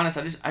 To be honest,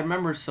 I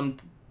remember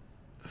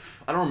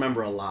I don't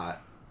remember a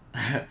lot.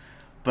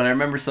 But I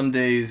remember some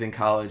days in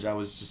college I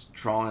was just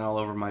drawing all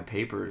over my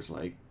papers,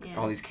 like,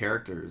 all these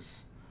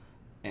characters.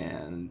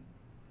 And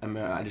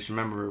I just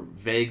remember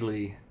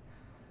vaguely,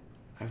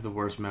 I have the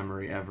worst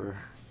memory ever.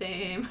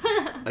 Same.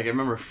 Like, I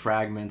remember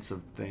fragments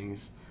of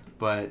things,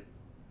 but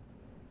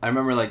I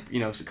remember, like,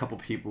 a couple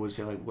people would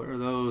say, like, what are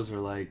those? Or,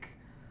 like,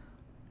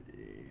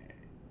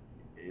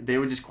 they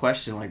would just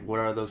question, like, what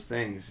are those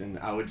things? And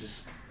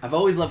I've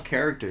always loved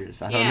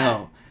characters. I don't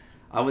know.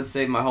 I would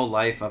say my whole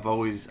life, I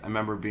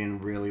remember being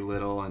really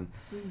little, and,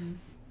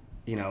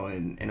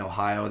 in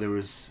Ohio, there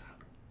was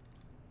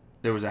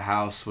a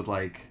house with,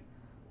 like,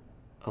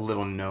 a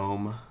little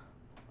gnome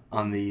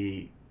on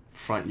the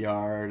front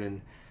yard,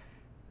 and,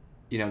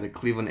 the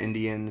Cleveland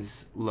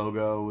Indians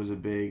logo was a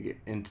big,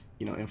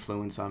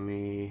 influence on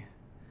me.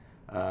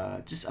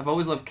 I've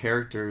always loved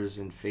characters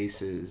and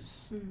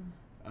faces.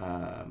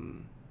 I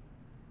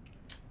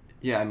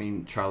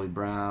mean, Charlie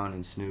Brown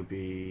and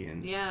Snoopy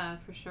and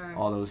for sure,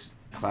 all those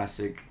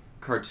classic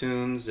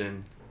cartoons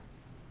and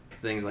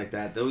things like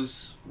that.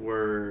 Those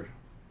were,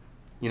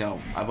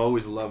 I've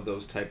always loved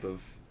those type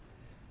of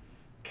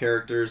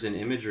characters and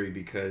imagery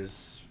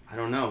because, I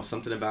don't know,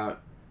 something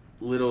about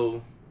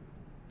little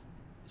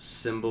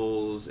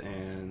symbols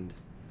and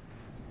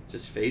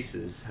just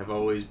faces have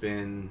always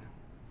been,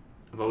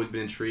 I've always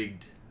been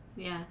intrigued.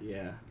 Yeah,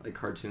 like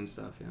cartoon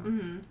stuff.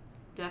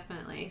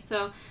 Definitely.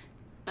 So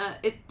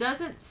it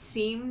doesn't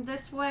seem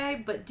this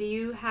way, but do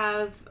you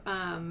have,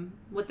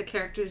 with the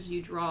characters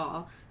you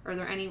draw, are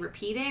there any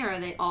repeating, or are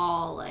they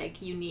all,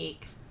 like,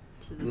 unique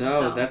to themselves?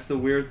 No, that's the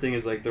weird thing,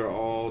 is, like, they're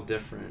all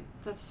different.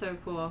 That's so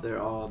cool.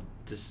 They're all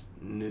just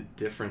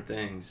different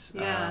things.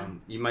 Yeah.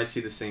 You might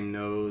see the same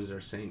nose or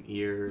same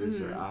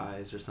ears or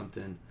eyes or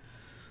something,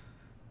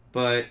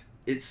 but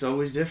it's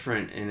always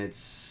different, and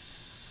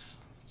it's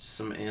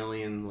some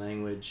alien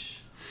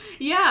language.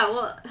 Yeah,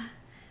 well,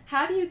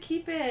 how do you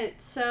keep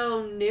it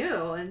so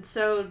new and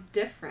so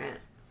different?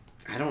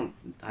 I don't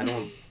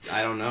know.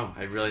 I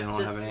really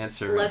don't have an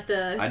answer.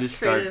 I just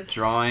start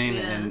drawing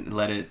and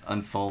let it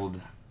unfold,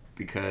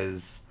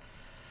 because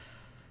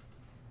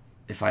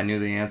if I knew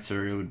the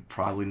answer, it would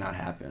probably not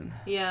happen.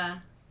 Yeah,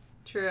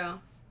 true.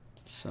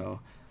 So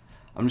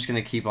I'm just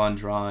going to keep on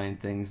drawing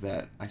things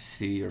that I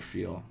see or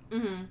feel.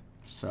 Mm-hmm.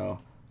 So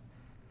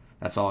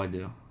that's all I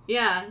do.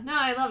 Yeah, no,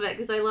 I love it,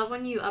 because I love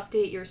when you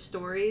update your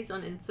stories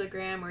on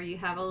Instagram, or you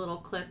have a little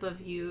clip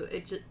of you,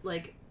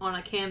 like, on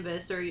a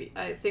canvas, or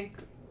I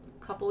think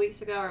a couple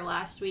weeks ago or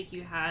last week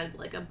you had,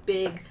 like, a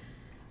big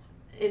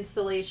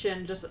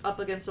installation just up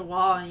against a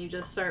wall, and you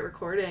just start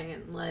recording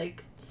and,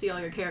 like, see all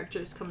your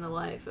characters come to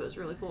life. It was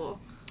really cool.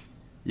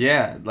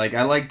 Yeah, like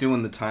I like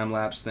doing the time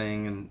lapse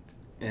thing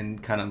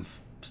and kind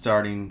of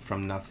starting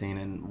from nothing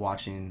and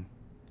watching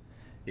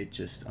it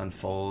just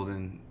unfold,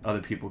 and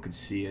other people could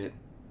see it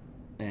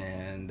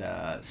and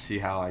see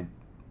how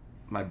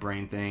my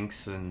brain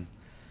thinks, and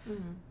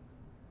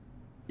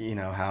Mm-hmm.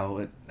 how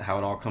it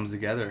all comes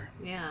together.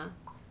 Yeah.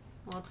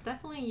 Well, it's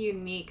definitely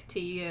unique to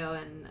you,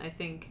 and I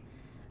think,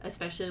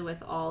 especially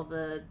with all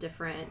the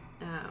different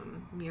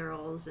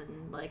murals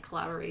and like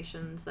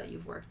collaborations that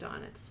you've worked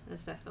on, it's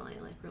definitely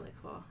like really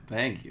cool.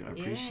 Thank you, I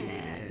appreciate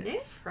it. No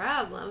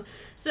problem.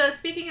 So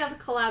speaking of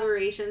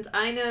collaborations,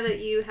 I know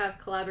that you have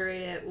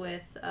collaborated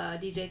with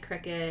DJ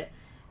Cricket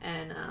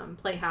and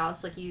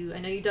Playhouse. Like I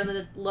know you've done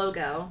the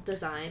logo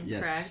design,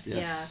 Yes, correct?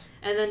 yes. Yeah.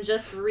 And then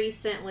just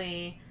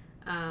recently,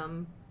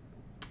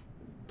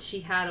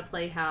 she had a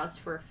Playhouse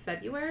for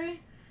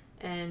February,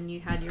 and you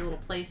had your little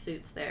play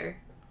suits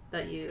there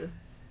that you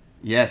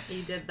Yes.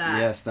 You did that.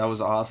 Yes, that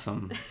was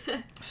awesome.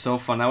 So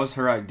fun. That was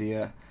her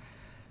idea.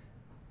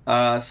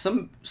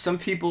 Some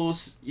people,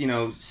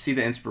 see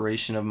the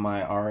inspiration of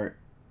my art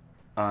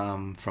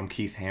from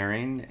Keith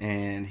Haring,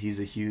 and he's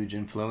a huge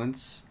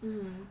influence.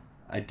 Mm-hmm.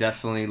 I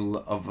definitely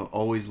have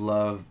always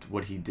loved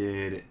what he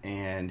did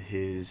and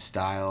his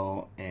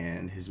style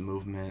and his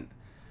movement.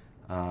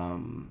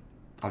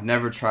 I've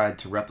never tried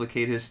to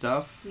replicate his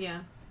stuff. Yeah.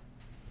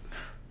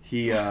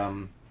 He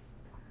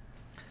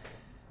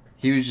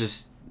was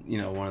just,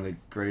 one of the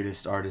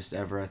greatest artists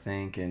ever, I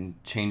think, and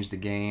changed the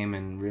game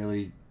and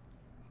really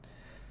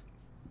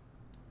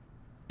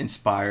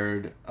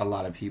inspired a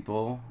lot of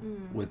people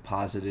with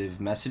positive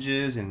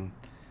messages and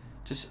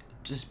just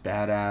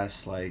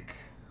badass like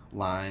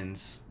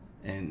lines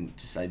and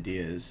just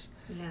ideas.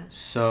 Yeah.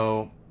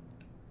 So,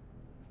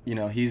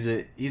 he's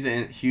a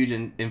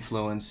huge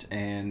influence,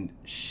 and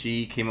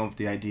she came up with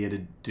the idea to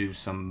do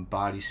some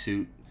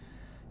bodysuit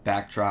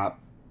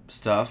backdrop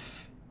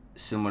stuff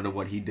similar to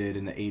what he did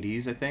in the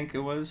 80s, I think it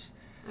was.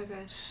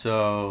 Okay.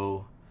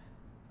 So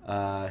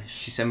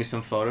she sent me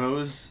some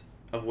photos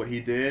of what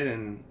he did,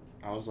 and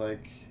I was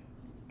like,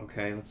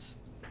 okay,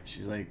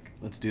 she's like,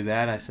 let's do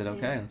that. I said,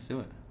 okay, let's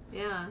do it.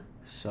 Yeah.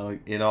 So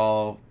it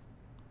all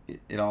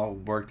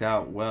worked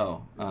out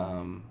well.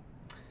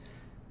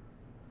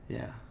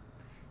 Yeah.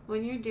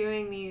 When you're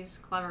doing these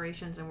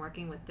collaborations and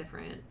working with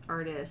different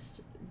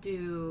artists,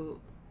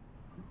 do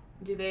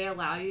they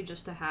allow you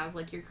just to have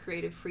like your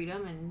creative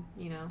freedom? And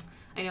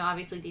I know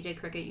obviously DJ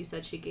Cricket, you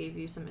said she gave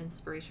you some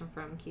inspiration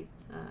from Keith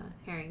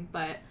Haring,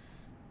 but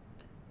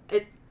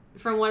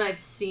from what I've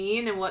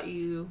seen and what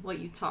you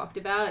talked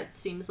about, it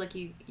seems like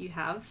you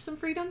have some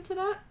freedom to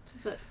that.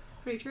 Is that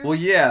pretty true? Well,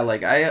 yeah,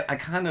 like I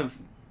kind of,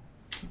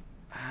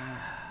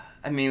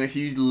 I mean, if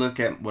you look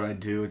at what I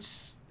do,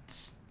 it's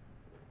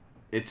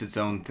its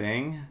own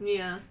thing.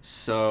 Yeah.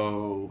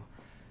 So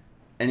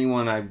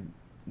anyone I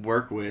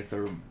work with,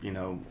 or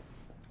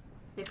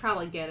they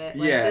probably get it.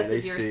 Like, yeah, this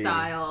is your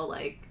style.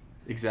 Like,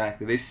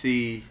 exactly, they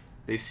see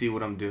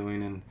what I'm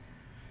doing, and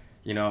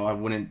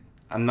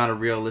I'm not a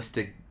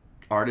realistic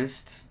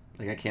artist.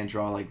 Like, I can't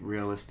draw like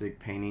realistic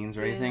paintings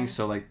or anything.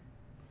 So like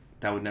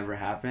that would never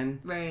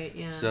happen. Right.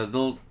 Yeah. So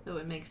that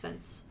would make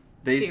sense.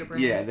 They to your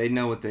brand. they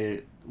know what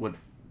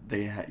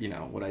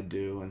I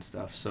do and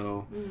stuff.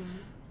 So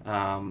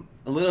a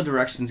little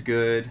direction's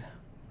good,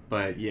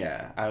 but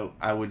yeah,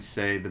 I would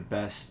say the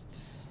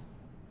best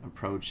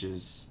approach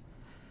is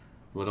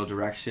a little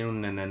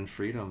direction and then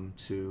freedom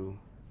to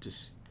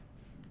just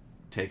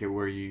take it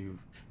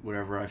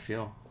wherever I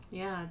feel.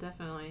 Yeah,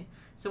 definitely.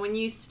 So when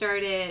you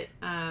started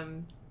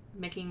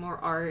making more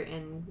art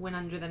and went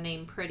under the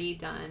name Pretty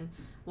Done,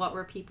 what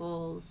were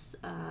people's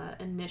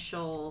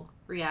initial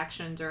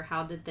reactions, or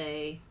how did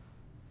they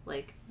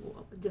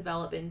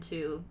develop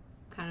into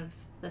kind of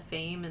the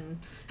fame and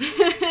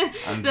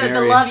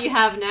the love you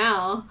have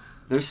now?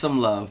 There's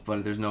some love,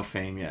 but there's no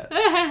fame yet.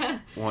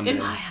 One day. In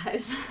my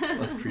eyes.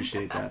 I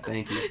appreciate that.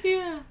 Thank you.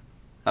 Yeah.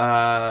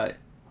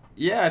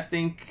 Yeah, I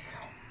think,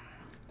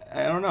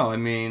 I don't know. I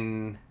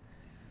mean,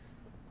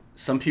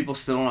 some people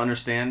still don't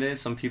understand it.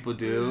 Some people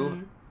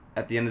do.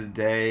 At the end of the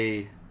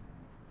day,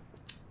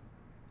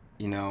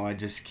 I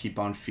just keep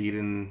on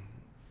feeding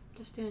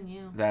just doing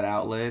you. that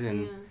outlet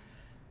and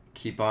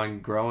keep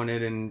on growing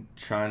it and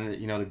trying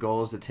to, the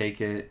goal is to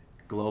take it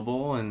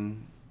global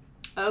and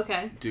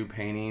do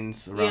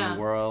paintings around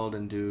the world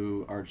and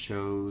do art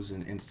shows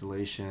and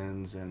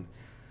installations and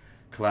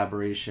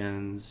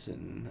collaborations,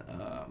 and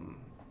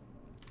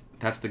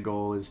that's the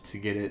goal, is to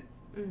get it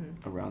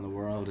around the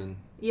world and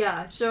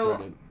so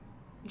spread it.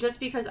 Just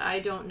because I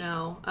don't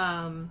know,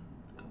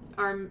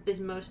 is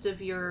most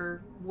of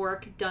your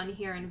work done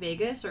here in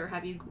Vegas, or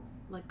have you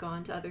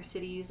gone to other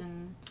cities?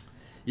 And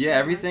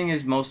everything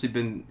has mostly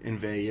been in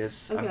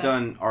Vegas. Okay. I've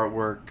done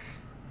artwork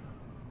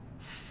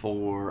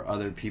for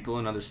other people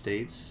in other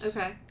states.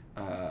 Okay.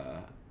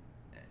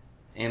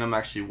 And I'm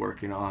actually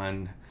working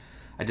on,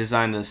 I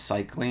designed a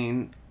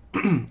cycling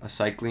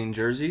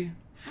jersey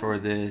for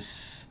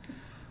this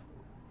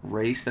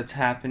race that's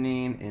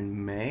happening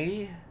in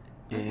May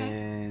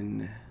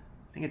in,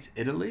 I think it's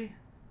Italy.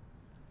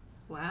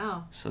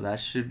 Wow. So that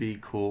should be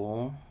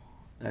cool.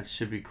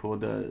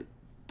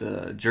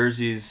 The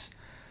jersey's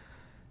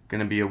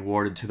gonna be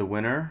awarded to the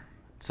winner.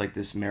 It's like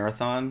this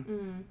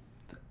marathon.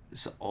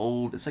 It's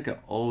like an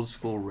old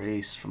school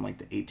race from like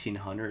the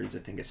 1800s. I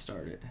think it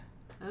started.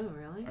 Oh,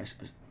 really? It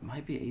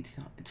might be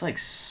 1800. It's like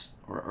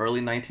or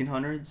early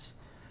 1900s.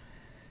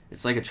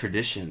 It's like a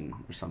tradition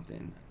or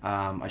something.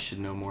 I should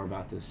know more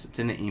about this. It's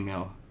in an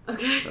email.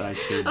 Okay. I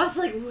was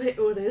like, wait,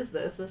 what is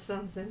this? This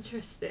sounds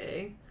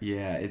interesting.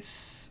 Yeah,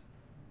 it's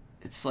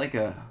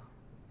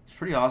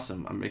pretty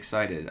awesome. I'm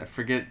excited. I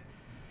forget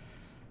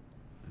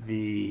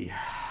the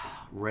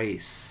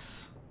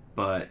race,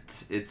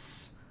 but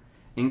it's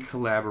in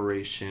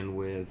collaboration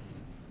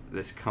with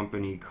this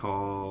company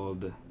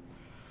called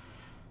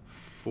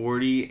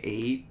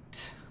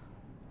 48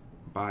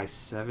 by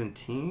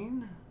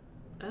 17.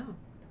 Oh.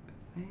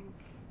 I think.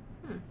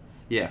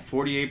 Yeah,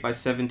 48 by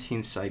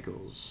 17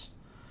 cycles.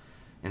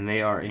 And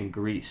they are in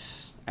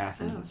Greece,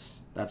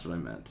 Athens. That's what I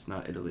meant,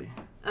 not Italy.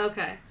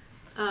 Okay.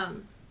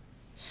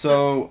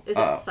 So is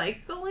it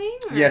cycling?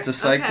 Or? Yeah, it's a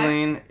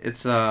cycling. Okay.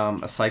 It's a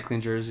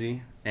cycling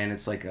jersey, and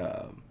it's like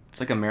a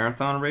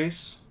marathon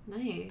race.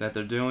 Nice. That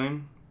they're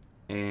doing,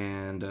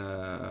 and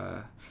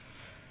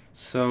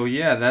so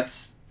yeah,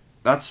 that's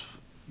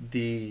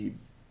the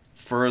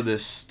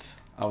furthest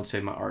I would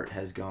say my art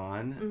has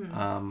gone.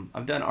 Mm-hmm.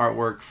 I've done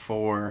artwork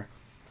for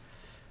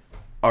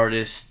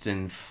artists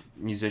and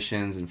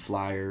musicians and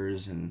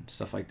flyers and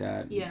stuff like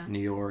that. Yeah. New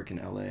York and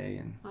LA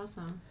and.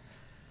 Awesome.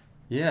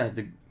 Yeah,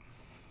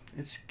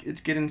 it's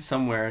getting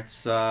somewhere.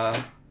 It's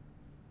the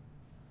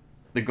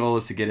goal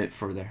is to get it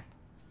further.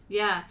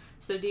 Yeah.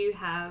 So do you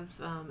have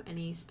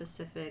any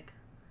specific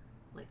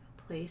like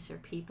place or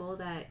people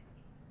that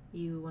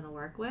you want to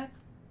work with?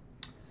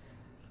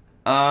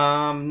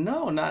 No,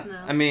 not.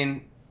 No. I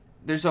mean,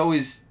 there's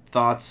always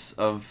thoughts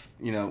of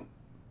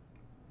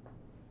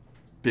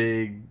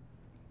big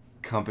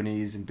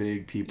companies and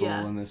big people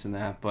and this and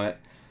that, but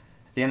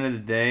at the end of the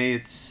day,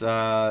 it's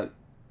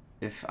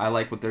if I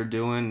like what they're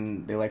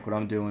doing, they like what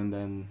I'm doing,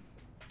 then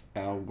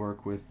I'll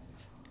work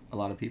with a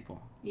lot of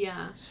people.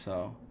 Yeah.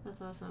 So.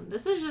 That's awesome.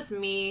 This is just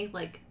me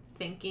like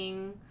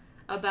thinking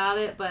about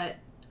it, but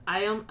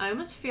I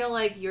almost feel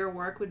like your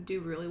work would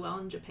do really well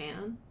in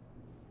Japan.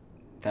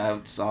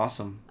 That's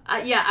awesome.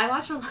 Yeah, I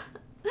watch a lot.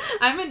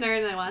 I'm a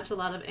nerd and I watch a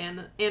lot of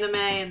anime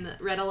and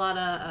read a lot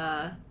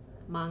of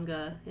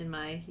manga in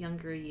my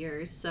younger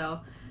years. So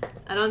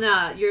I don't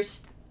know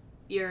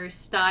your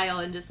style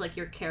and just like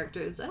your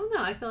characters. I don't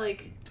know. I feel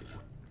like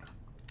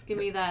give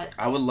me that.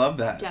 I would love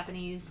that.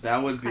 Japanese.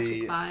 That would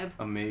be vibe.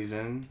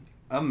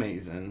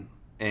 Amazing,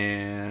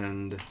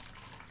 and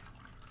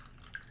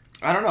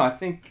I don't know. I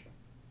think,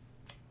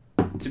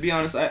 to be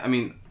honest, I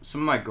mean,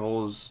 some of my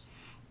goals.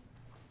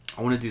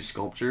 I want to do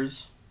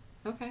sculptures.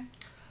 Okay.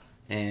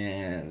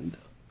 And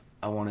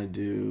I want to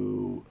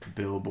do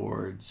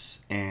billboards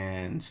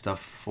and stuff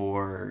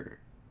for.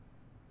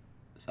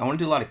 I want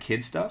to do a lot of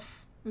kid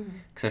stuff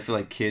because I feel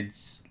like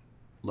kids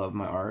love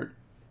my art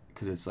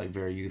because it's like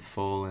very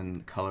youthful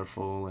and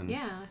colorful and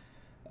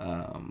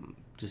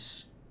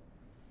just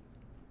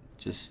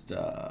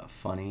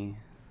funny.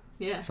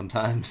 Yeah.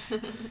 Sometimes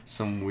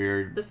some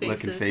weird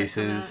looking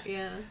faces.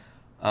 Yeah.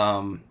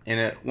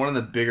 And one of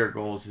the bigger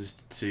goals is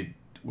to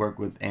work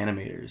with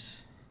animators.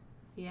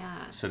 Yeah.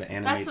 So to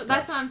animate stuff.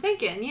 That's what I'm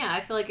thinking. Yeah,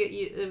 I feel like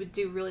it would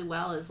do really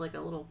well as like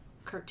a little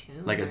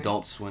cartoon. Like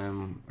Adult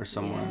Swim or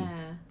someone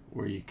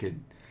where you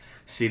could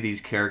see these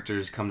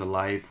characters come to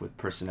life with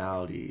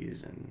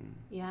personalities and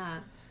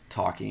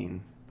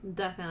talking.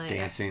 Definitely.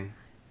 Dancing.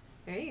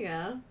 There you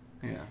go.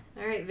 Yeah.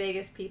 All right,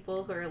 Vegas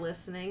people who are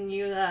listening,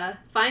 you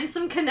find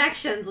some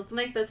connections. Let's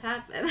make this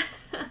happen.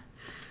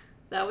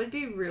 That would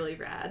be really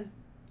rad.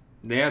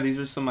 Yeah, these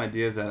are some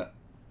ideas that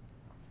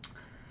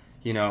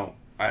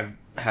I've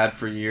had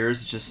for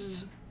years.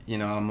 Just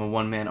I'm a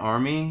one-man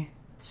army,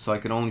 so I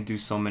can only do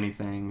so many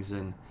things,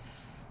 and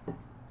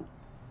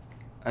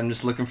I'm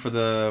just looking for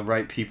the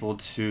right people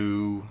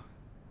to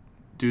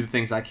do the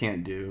things I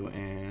can't do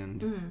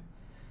and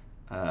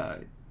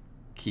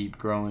keep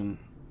growing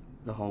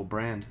the whole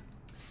brand.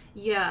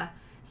 Yeah.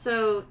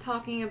 So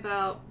talking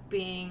about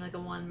being like a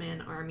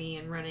one-man army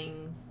and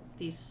running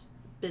these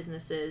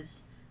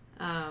businesses,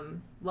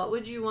 what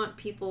would you want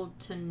people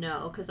to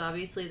know? Because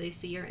obviously they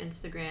see your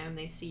Instagram,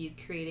 they see you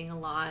creating a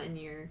lot, and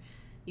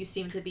you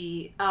seem to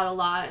be out a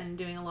lot and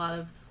doing a lot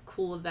of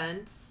cool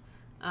events.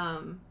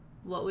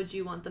 What would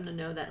you want them to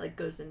know that like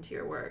goes into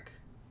your work?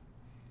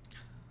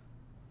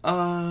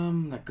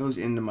 That goes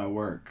into my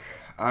work.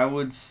 I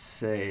would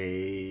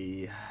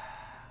say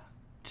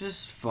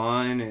just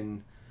fun,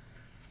 and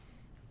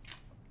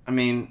I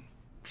mean,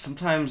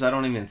 sometimes I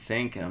don't even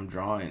think and I'm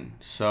drawing.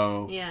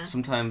 So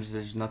sometimes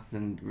there's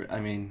nothing, I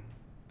mean,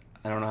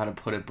 I don't know how to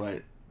put it,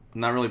 but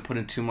I'm not really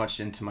putting too much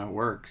into my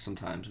work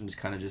sometimes. I'm just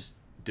kind of just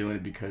doing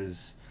it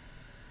because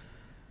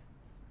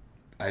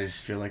I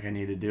just feel like I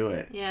need to do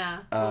it. Yeah.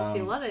 Well, if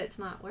you love it, it's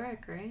not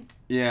work, right?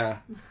 Yeah.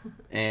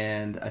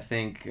 And I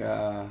think,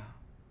 I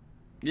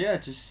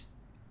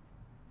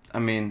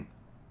mean,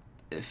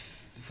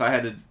 if I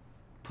had to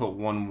put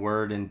one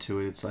word into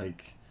it, it's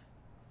like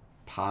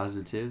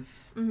positive.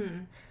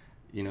 Mm-hmm.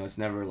 You know, it's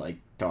never like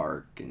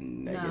dark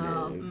and negative.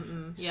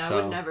 No, yeah, So,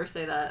 I would never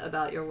say that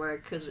about your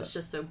work because it's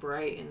just so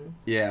bright and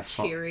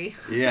cheery.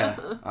 Yeah,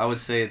 I would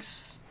say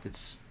it's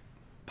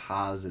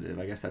positive.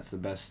 I guess that's the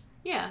best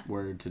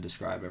word to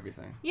describe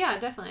everything. Yeah,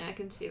 definitely, I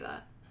can see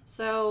that.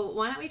 So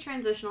why don't we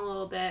transition a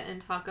little bit and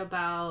talk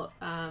about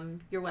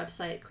your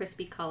website,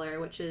 Crispy Color,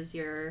 which is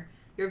your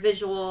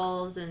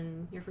visuals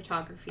and your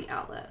photography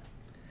outlet.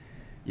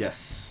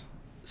 Yes.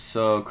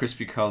 So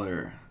Crispy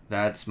Color,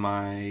 that's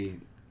my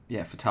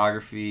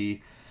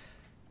photography,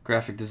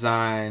 graphic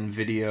design,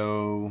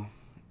 video,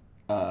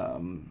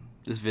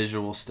 just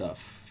visual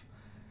stuff.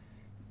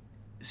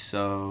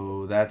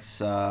 So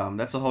that's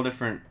a whole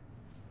different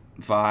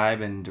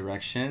vibe and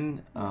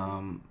direction.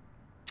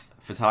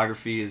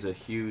 Photography is a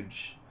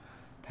huge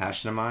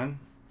passion of mine,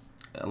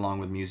 along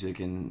with music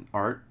and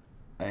art,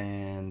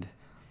 and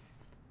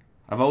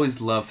I've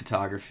always loved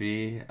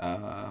photography,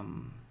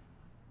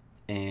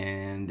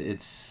 and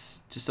it's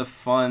just a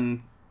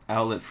fun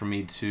outlet for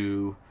me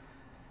to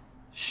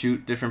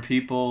shoot different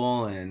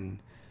people and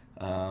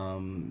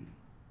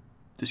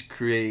just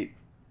create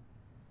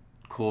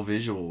cool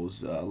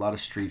visuals. A lot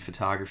of street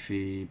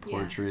photography,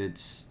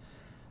 portraits,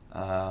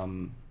 a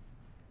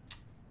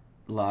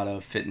lot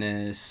of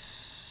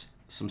fitness,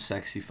 some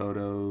sexy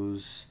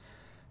photos,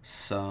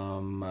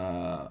 some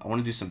I want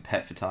to do some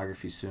pet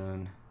photography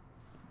soon,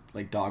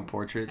 like dog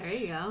portraits. There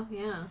you go.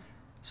 Yeah.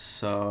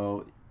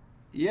 So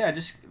yeah,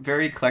 just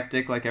very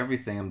eclectic, like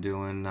everything I'm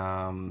doing,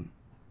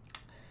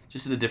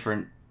 just in a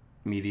different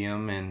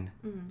medium, and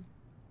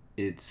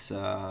it's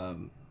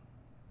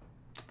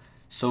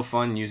so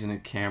fun using a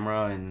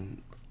camera,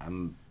 and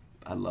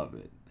I love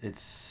it.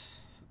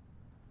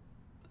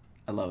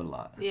 I love it a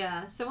lot.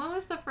 Yeah. So when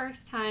was the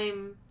first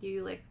time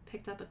you like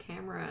picked up a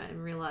camera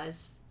and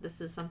realized this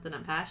is something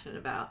I'm passionate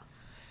about?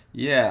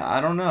 Yeah,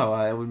 I don't know.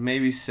 I would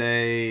maybe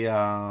say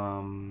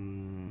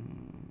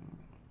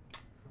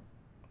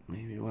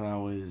maybe when I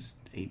was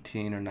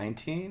 18 or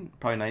 19,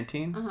 probably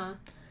 19. Uh-huh.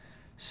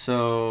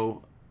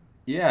 So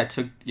yeah, I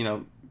took,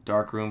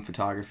 darkroom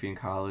photography in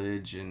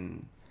college,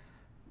 and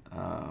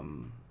I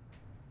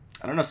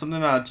don't know, something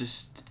about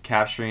just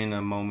capturing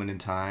a moment in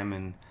time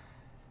and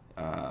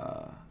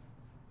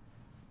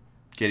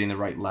getting the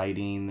right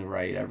lighting, the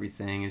right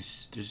everything.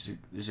 Is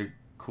there's a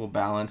cool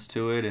balance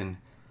to it, and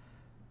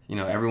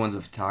everyone's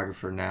a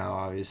photographer now,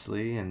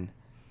 obviously, and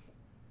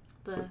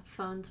the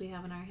phones we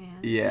have in our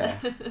hands. Yeah.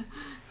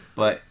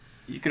 But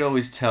you could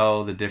always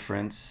tell the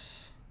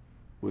difference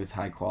with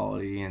high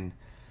quality, and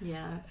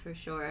yeah, for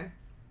sure.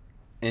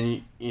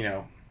 And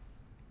no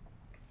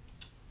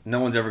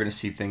one's ever going to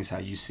see things how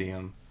you see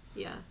them.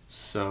 Yeah.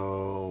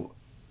 So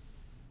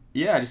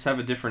yeah, I just have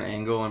a different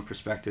angle and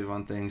perspective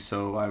on things.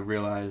 So I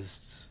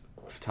realized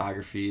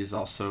photography is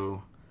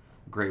also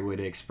a great way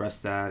to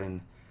express that,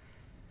 and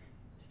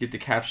you get to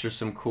capture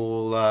some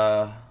cool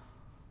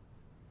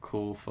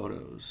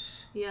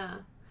photos. Yeah.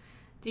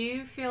 Do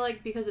you feel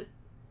like because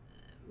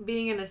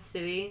being in a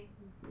city,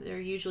 there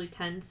usually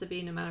tends to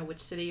be, no matter which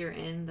city you're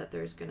in, that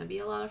there's going to be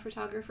a lot of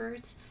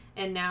photographers,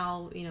 and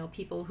now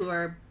people who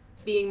are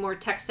being more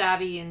tech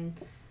savvy and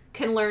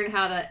can learn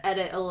how to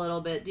edit a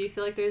little bit. Do you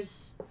feel like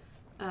there's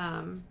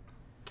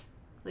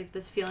like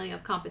this feeling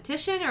of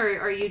competition, or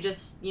are you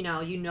just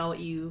what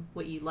you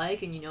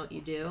like and what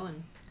you do?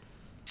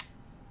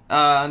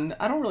 And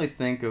I don't really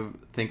think of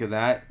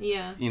that.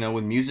 Yeah.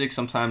 With music,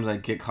 sometimes I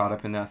get caught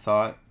up in that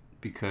thought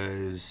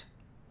because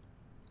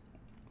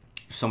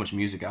there's so much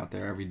music out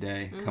there every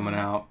day coming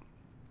out.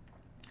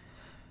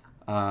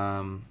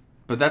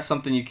 But that's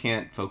something you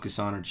can't focus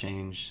on or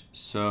change.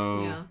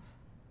 So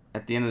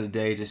at the end of the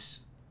day, just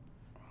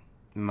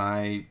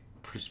my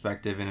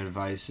perspective and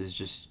advice is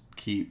just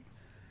keep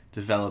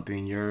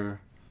developing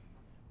your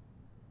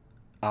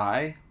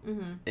eye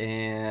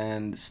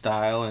and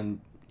style, and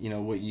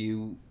what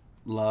you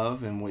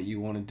love and what you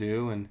want to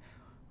do, and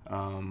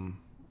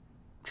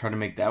try to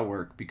make that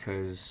work,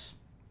 because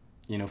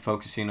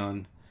focusing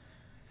on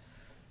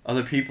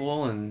other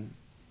people and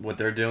what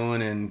they're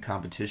doing and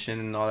competition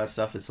and all that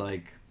stuff, it's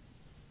like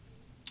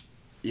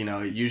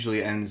it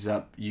usually ends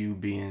up you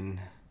being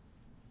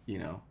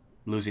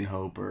losing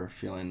hope or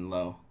feeling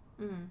low.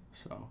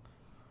 So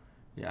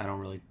yeah, I don't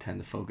really tend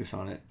to focus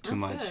on it too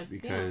much. Good.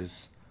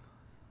 Because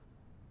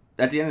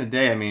at the end of the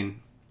day, I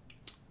mean,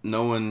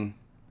 no one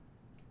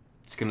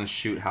is going to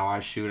shoot how I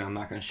shoot. I'm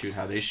not going to shoot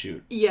how they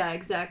shoot. Yeah,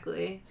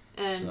 exactly.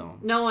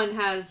 And no one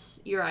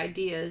has your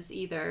ideas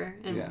either,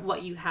 and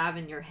what you have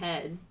in your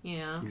head,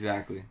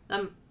 Exactly.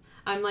 I'm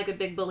like a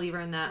big believer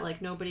in that.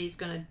 Like, nobody's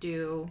going to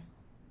do...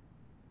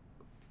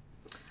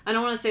 I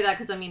don't want to say that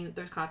because, I mean,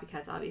 there's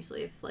copycats,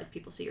 obviously, if, like,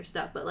 people see your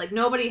stuff. But, like,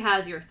 nobody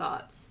has your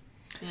thoughts,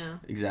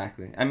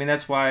 Exactly. I mean,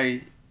 that's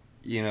why,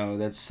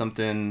 that's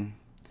something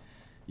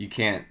you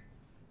can't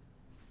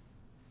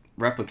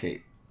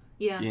replicate.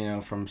 Yeah.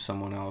 From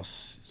someone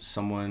else.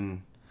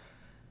 Someone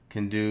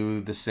can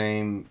do the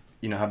same,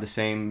 have the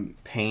same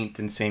paint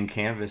and same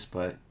canvas,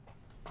 but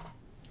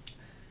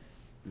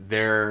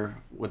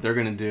what they're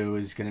gonna do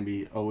is gonna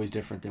be always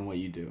different than what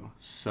you do.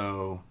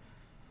 So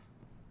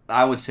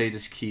I would say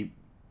just keep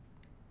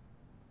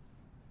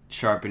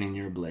sharpening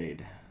your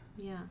blade.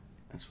 Yeah.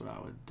 That's what I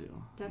would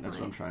do. Definitely. That's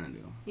what I'm trying to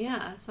do.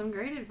 Yeah, some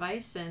great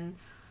advice and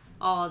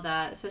all of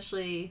that,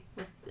 especially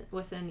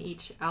within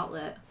each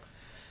outlet.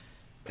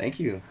 Thank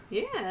you.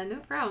 Yeah, no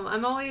problem.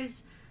 I'm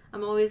always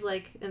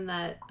like in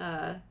that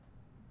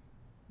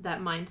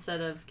that mindset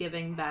of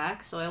giving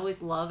back. So I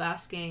always love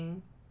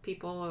asking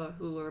people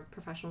who are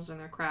professionals in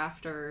their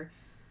craft or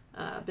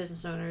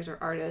business owners or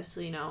artists,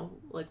 you know,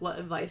 like what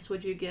advice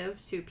would you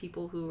give to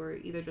people who are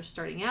either just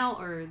starting out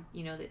or,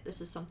 you know, that this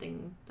is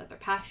something that they're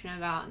passionate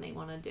about and they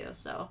want to do.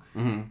 So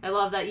I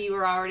love that you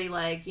were already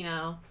like, you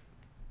know,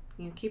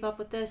 keep up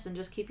with this and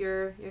just keep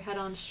your head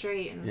on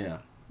straight. And yeah.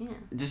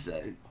 Just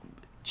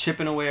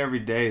chipping away every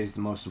day is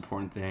the most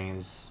important thing,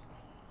 is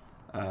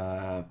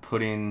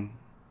putting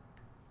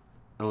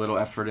a little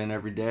effort in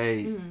every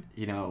day.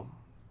 You know,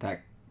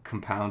 that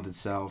compounds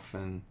itself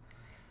and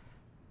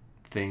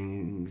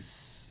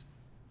things,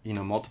 you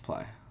know,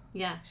 multiply.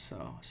 Yeah.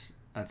 So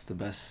that's the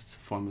best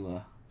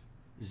formula,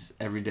 is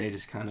every day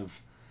just kind of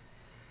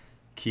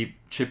keep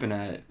chipping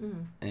at it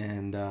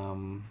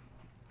and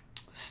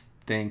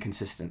staying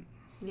consistent.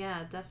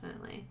 Yeah,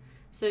 definitely.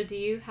 So do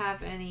you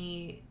have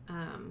any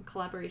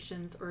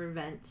collaborations or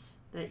events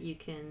that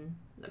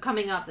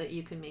coming up that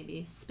you can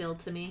maybe spill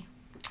to me?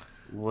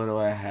 What do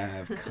I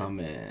have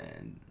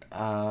coming?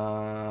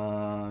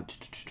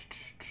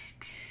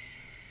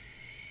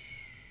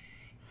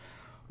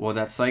 Well,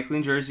 that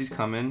cycling jersey's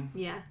coming.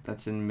 Yeah.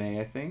 That's in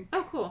May, I think.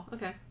 Oh, cool.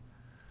 Okay.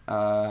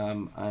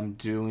 I'm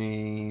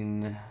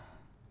doing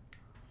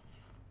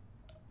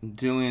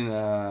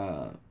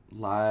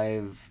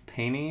live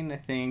painting, I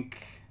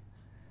think,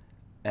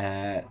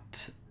 in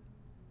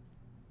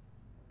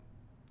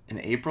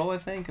April, I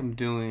think. I'm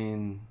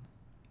doing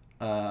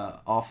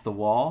Off the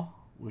Wall,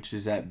 which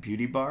is at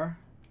Beauty Bar.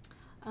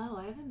 Oh,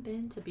 I haven't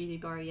been to Beauty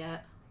Bar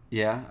yet.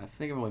 Yeah, I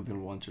think I've only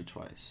been once or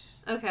twice.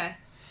 Okay.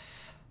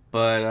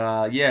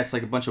 But yeah, it's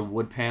like a bunch of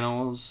wood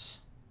panels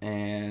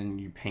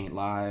and you paint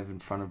live in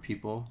front of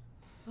people.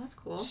 That's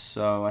cool.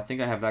 So I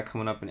think I have that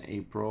coming up in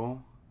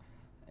April.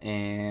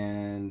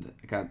 And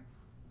I got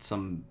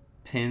some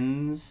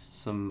pins,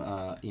 some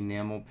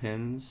enamel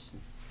pins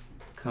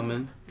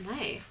coming.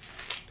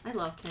 Nice. I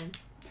love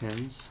pins.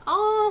 Pins.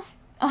 Oh,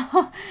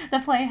 the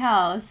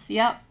Playhouse.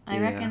 Yep, I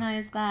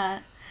recognize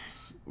that.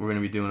 We're going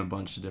to be doing a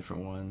bunch of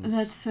different ones.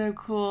 That's so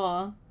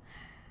cool.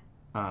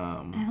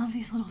 I love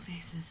these little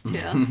faces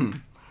too.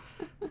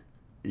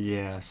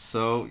 Yeah,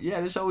 so yeah,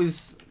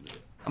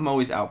 I'm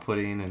always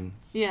outputting and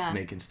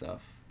making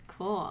stuff.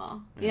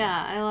 Cool.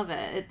 Yeah, I love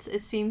it.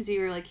 It seems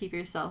you really keep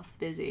yourself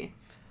busy.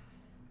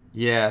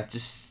 Yeah,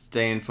 just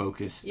staying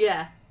focused.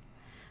 Yeah.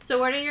 So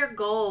what are your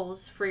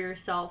goals for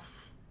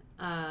yourself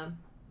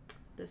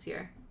this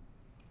year?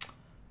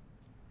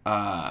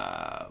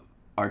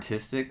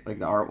 Artistic, like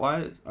the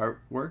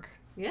artwork.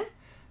 Yeah.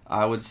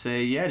 I would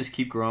say, yeah, just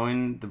keep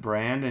growing the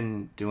brand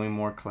and doing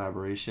more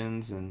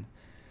collaborations and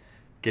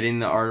getting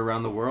the art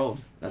around the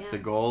world. That's the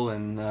goal.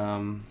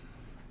 And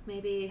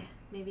maybe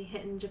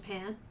hitting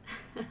Japan.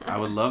 I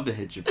would love to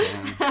hit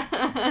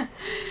Japan.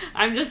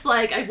 I'm just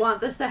like, I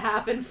want this to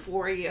happen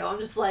for you. I'm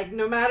just like,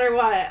 no matter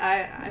what,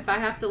 if I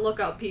have to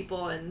look up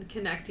people and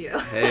connect you.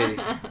 Hey,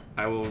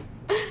 I will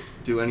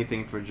do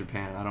anything for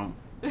Japan.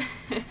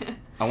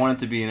 I want it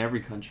to be in every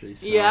country.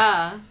 So,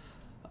 yeah.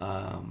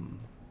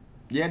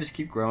 Yeah, just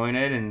keep growing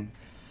it and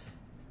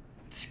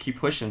just keep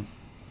pushing.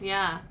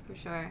 Yeah, for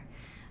sure.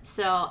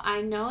 So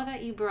I know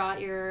that you brought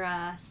your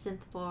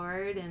synth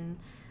board and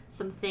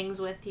some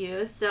things with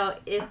you. So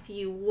if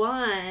you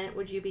want,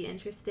 would you be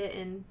interested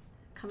in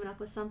coming up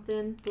with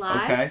something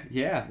live? Okay,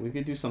 yeah, we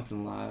could do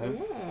something live.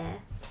 Yeah.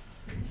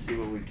 Let's see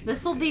what we can.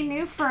 This will be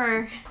new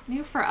for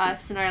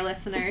us and our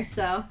listeners.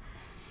 So.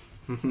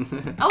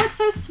 Oh, it's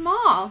so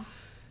small.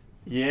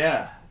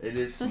 Yeah, it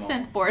is the small.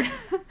 synth board.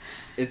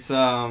 It's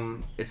a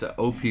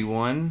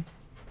OP1.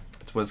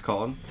 That's what it's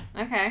called.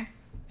 Okay.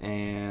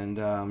 And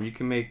you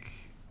can make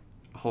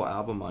a whole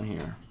album on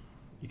here.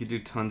 You could do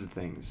tons of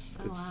things.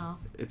 Oh, wow.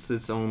 It's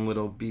its own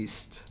little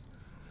beast.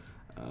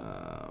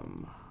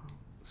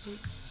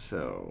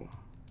 So.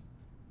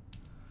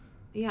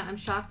 Yeah, I'm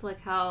shocked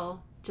like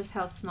how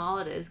small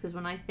it is, because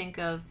when I think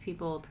of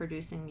people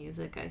producing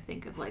music, I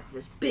think of like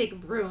this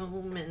big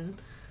room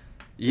and.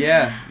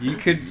 Yeah, you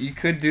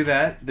could do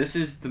that. This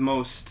is the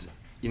most,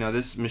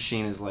 this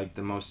machine is like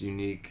the most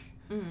unique,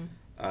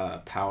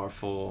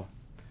 powerful.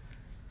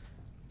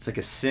 It's like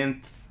a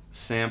synth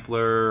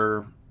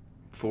sampler,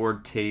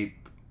 forward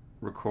tape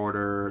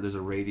recorder. There's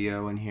a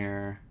radio in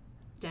here.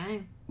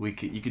 Dang. You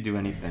could do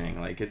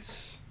anything. Like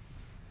it's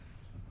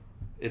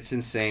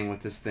insane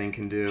what this thing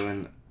can do,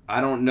 and I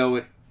don't know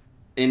it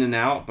in and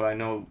out, but I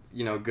know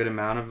a good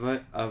amount of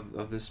it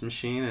of this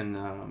machine,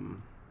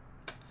 and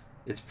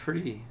it's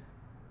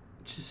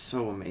just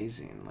so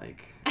amazing.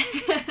 Like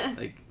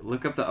like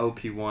look up the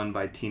OP1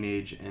 by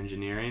Teenage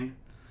Engineering,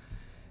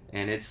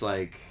 and it's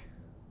like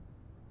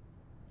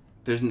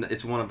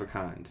it's one of a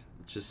kind.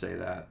 just say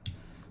that.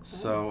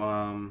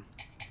 So,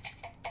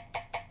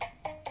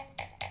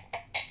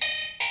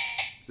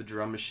 it's a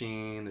drum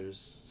machine. There's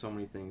so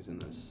many things in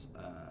this.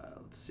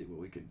 Let's see what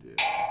we could do.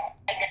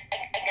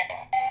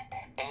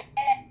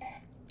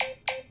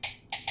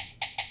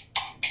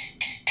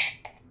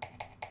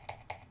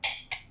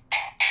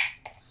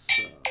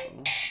 So,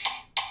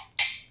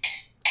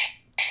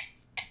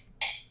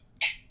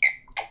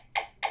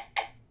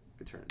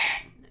 could turn it down.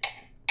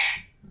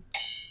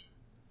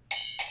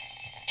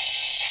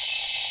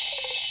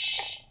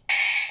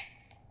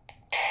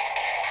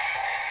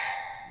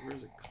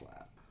 Where's a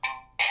clap?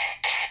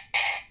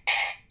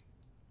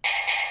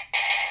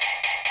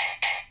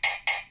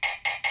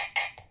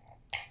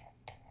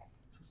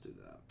 Let's do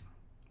that.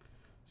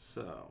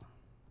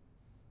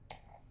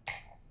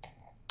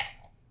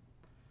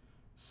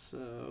 So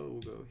we'll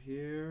go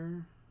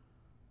here.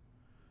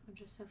 I'm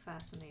just so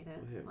fascinated.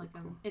 Here, like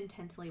cool. I'm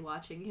intensely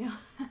watching you.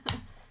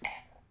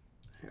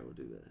 Here, we'll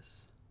do this.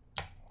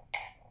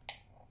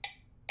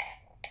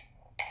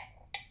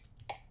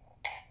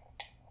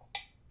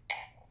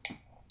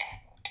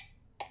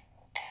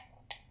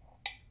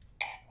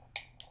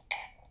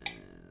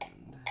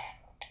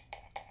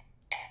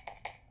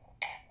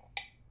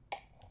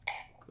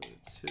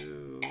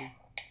 Two.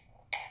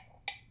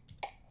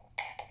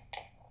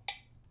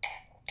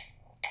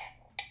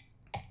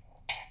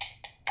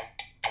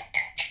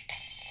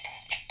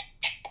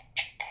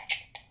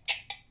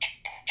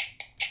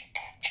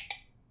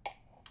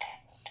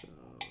 So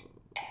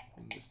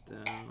bring this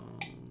down.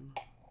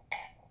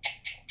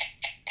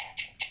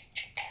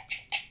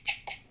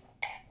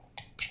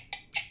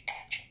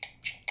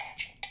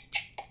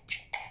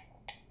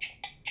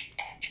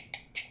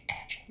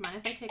 Mind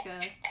if I take a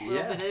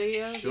little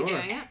video of sure. you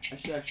doing it? I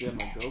should actually have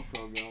my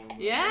GoPro going.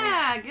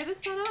 Yeah, get it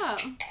set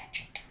up. You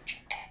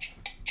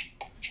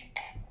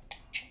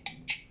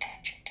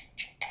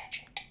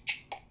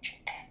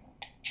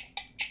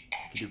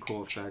can do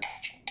cool effects.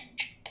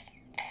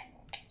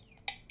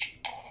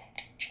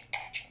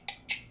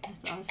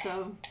 That's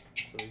awesome.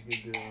 So you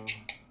could do.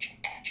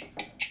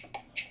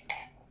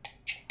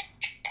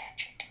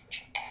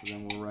 So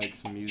then we'll write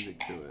some music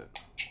to it.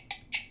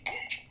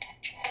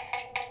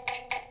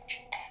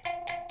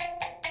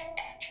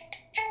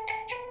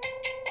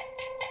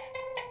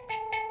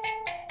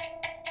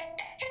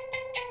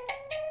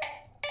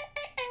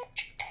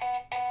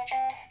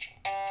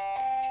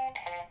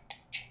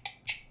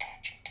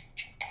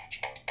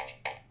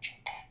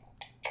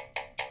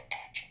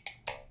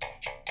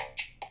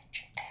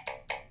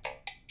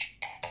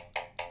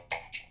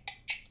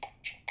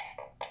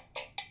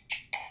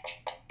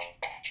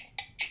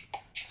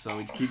 So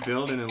we keep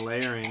building and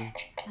layering.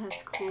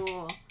 That's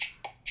cool.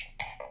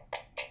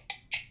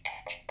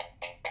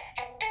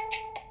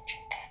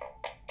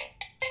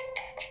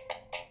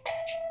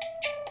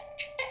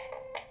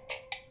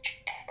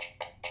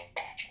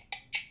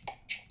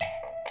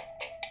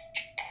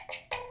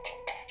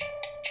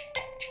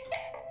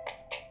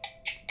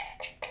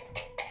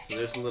 So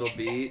there's a little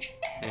beat,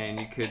 and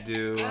you could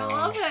do. I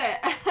love it.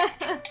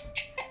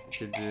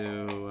 You could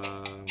do.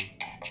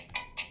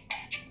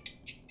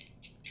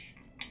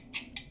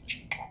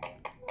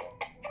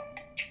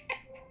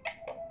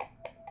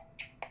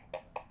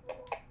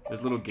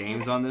 There's little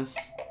games on this,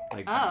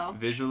 like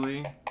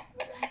visually.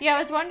 Yeah, I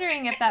was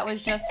wondering if that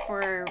was just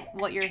for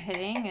what you're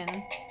hitting and...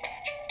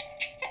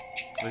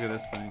 Look at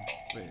this thing.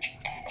 Wait.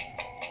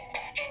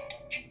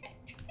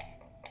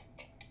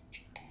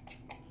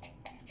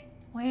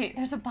 Wait,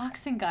 there's a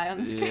boxing guy on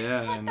the screen.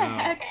 Yeah, what I the know.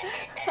 heck?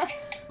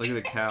 Look at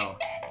the cow.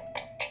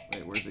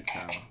 Wait, where's the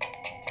cow?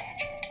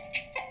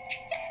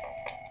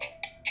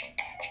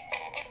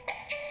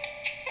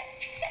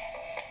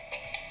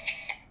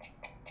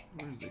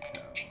 Where's the cow?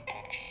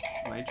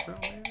 Nitro,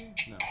 maybe?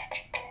 No.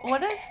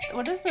 What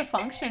is the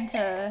function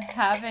to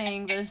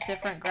having those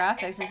different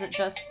graphics? Is it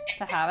just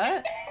to have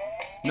it?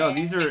 No,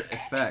 these are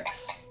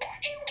effects.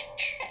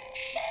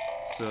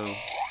 So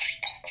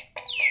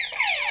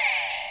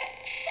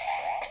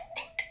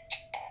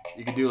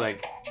you could do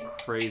like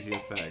crazy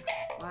effects.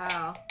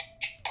 Wow.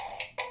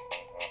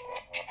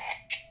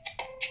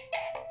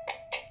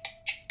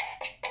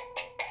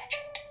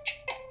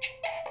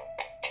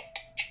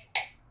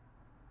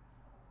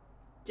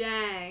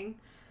 Dang.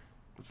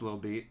 It's a little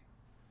beat.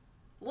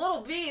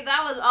 Little B,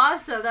 that was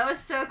awesome. That was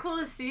so cool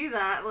to see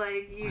that.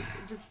 Like, you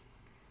just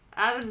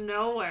out of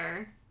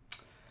nowhere.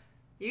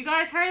 You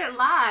guys heard it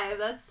live.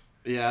 That's...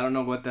 Yeah, I don't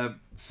know what that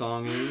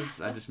song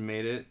is. I just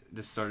made it.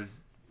 Just started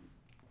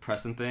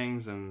pressing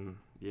things, and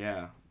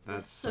yeah,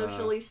 that's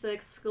Socialista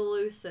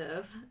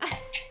exclusive.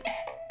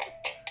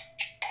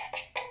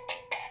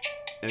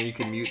 And you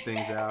can mute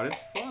things out.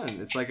 It's fun.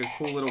 It's like a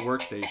cool little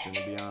workstation,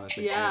 to be honest.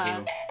 Yeah.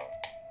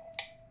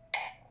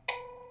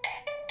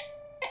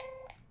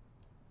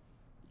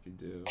 You can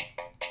do.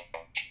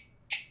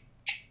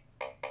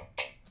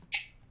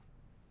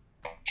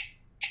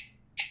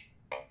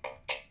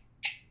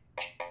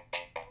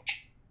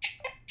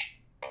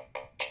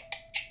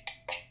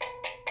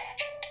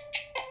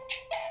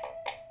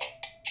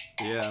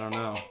 Yeah, I don't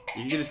know.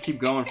 You can just keep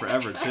going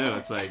forever too.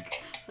 It's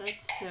like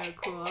That's so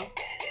cool.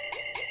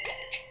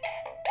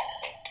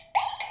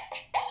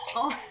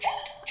 Oh.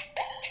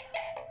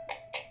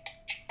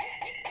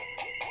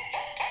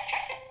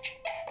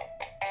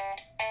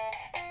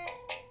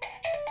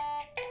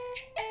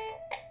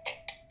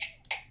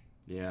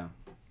 yeah.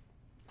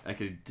 I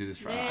could do this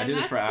for Man, I do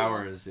this for that's cool.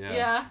 hours. Yeah.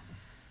 Yeah.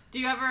 Do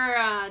you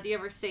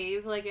ever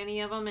save like any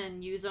of them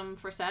and use them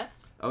for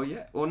sets? Oh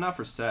yeah. Well, not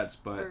for sets,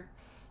 but Or,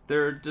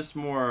 they're just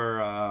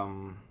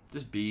more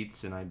just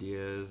beats and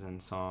ideas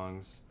and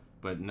songs.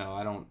 But no,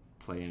 I don't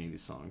play any of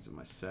these songs in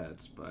my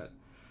sets. But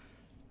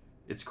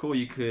it's cool.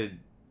 You could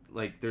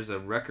there's a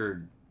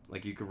record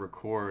you could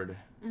record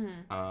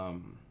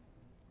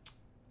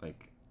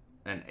like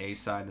an A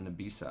side and a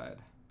B side.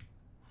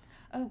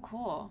 Oh,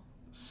 cool.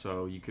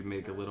 So you could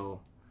make a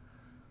little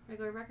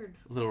record.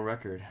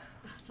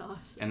 That's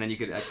awesome. And then you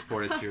could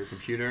export it to your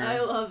computer. I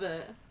love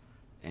it.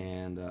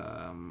 And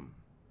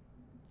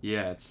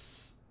yeah,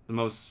 it's the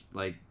most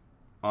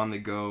on the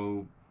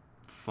go,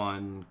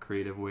 fun,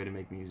 creative way to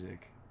make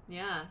music.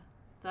 Yeah,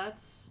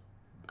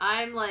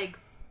 I'm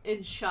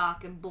in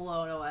shock and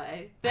blown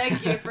away.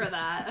 Thank you for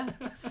that.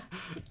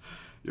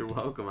 You're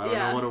welcome. I don't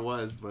know what it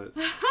was, but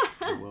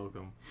you're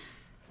welcome.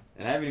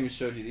 And I haven't even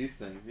showed you these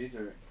things. These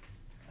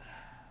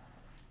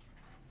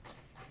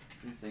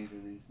things are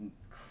these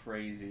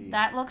crazy.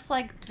 That looks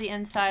like the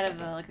inside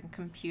of a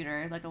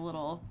computer, like a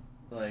little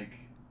I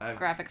have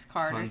graphics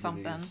card or tons of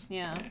something. these.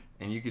 Yeah.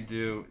 And you could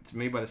do. It's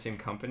made by the same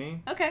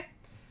company. Okay.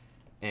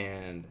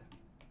 And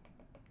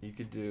you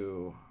could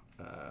do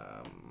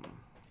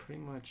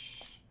pretty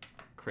much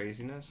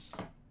craziness.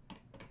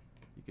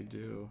 You could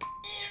do.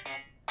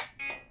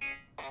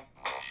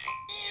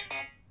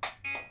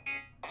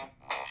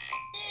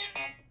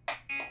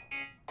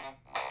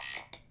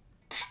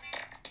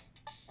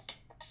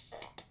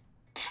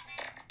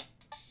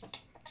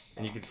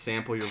 And you could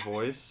sample your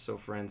voice. So,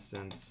 for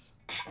instance,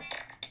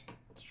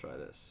 let's try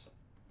this.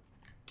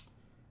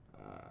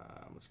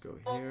 Let's go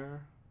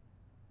here.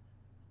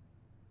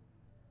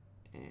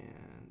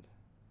 And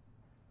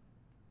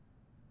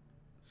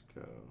let's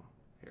go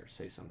here.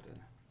 Say something.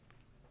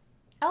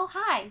 Oh,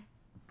 hi.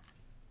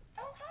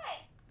 Oh,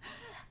 hi.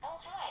 Oh,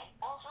 hi.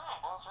 Oh, hi.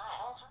 Oh, hi.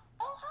 Oh, hi.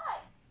 Oh, hi.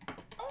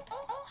 Oh,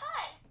 oh, oh,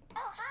 hi.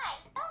 Oh, hi.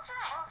 Oh,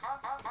 hi. Oh, oh,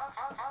 oh, oh,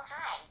 oh, oh,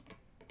 hi.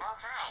 Oh,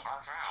 hi.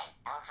 Oh, hi.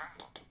 Oh, hi.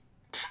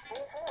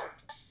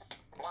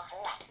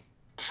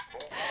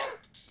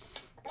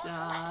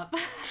 Stop.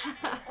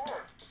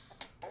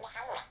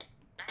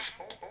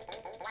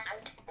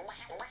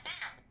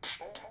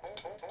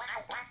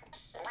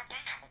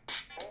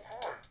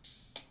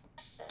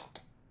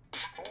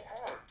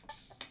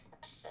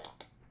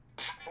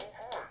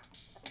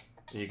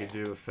 You could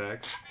do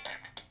effects.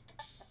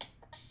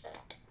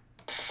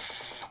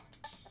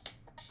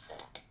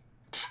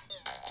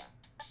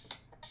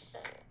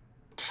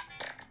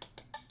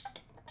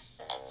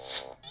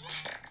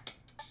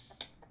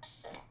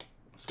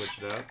 Switch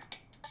it up.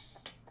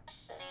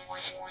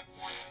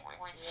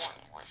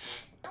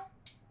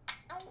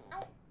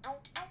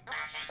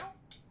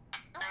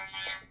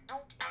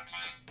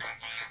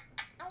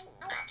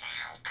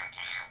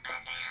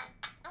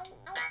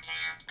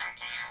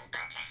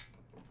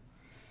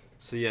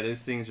 So yeah,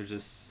 those things are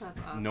just That's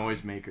awesome.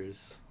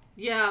 noisemakers.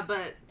 Yeah,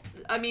 but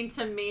I mean,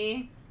 to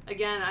me,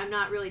 again, I'm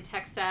not really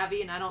tech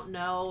savvy and I don't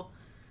know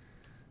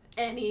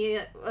any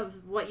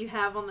of what you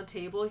have on the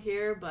table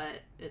here,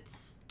 but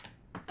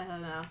I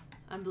don't know.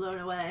 I'm blown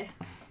away.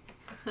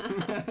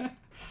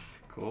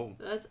 Cool.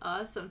 That's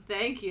awesome.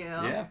 Thank you.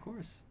 Yeah, of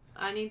course.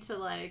 I need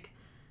to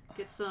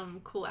get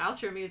some cool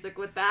outro music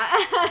with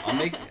that.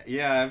 I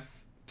have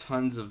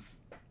tons of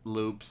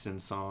loops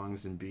and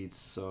songs and beats,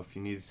 so if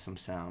you need some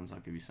sounds, I'll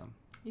give you some.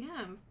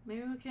 Yeah,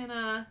 maybe we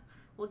can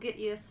we'll get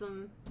you a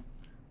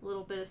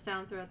little bit of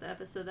sound throughout the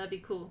episode. That'd be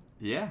cool.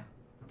 Yeah.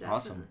 Definitely.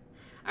 Awesome.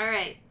 All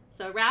right,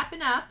 so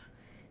wrapping up,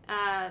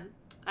 I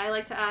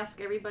like to ask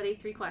everybody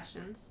 3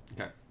 questions.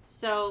 Okay.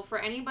 So for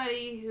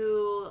anybody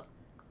who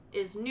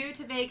is new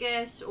to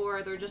Vegas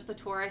or they're just a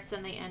tourist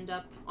and they end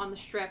up on the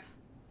Strip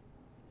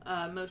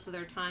most of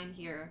their time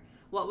here,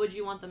 what would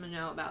you want them to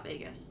know about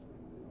Vegas?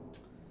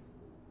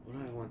 What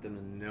do I want them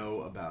to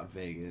know about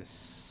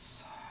Vegas?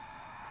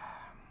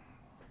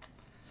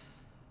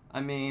 I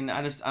mean,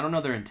 I don't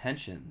know their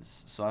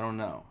intentions, so I don't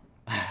know.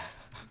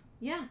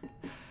 Yeah.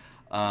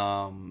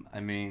 I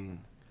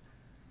mean,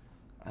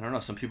 I don't know.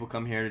 Some people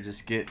come here to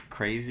just get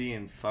crazy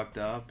and fucked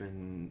up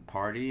and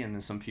party, and then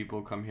some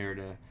people come here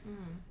to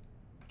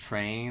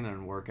train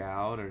and work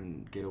out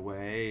and get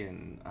away,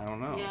 and I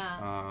don't know.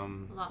 Yeah.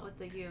 A lot with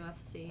the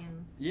UFC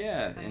and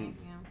yeah, fighting,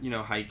 and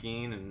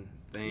hiking and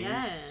things.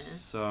 Yeah.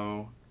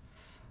 So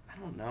I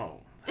don't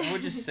know. I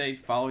would just say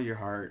follow your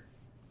heart.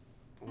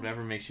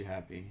 Whatever makes you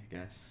happy, I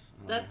guess.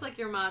 That's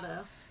your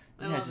motto.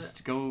 I love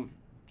just go,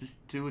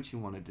 just do what you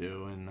want to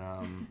do,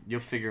 and you'll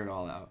figure it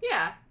all out.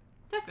 Yeah,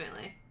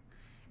 definitely.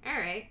 All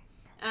right.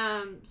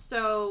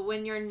 So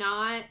when you're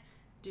not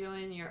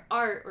doing your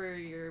art or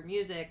your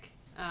music,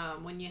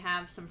 when you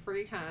have some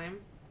free time,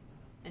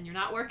 and you're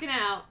not working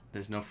out,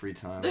 There's no free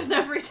time. there's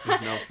no free time.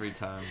 There's no free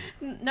time.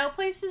 No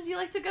places you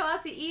like to go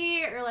out to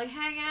eat or like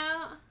hang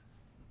out?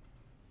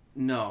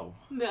 No.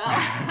 No.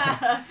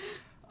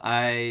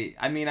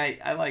 I mean,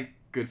 I like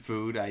good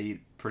food. I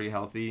eat pretty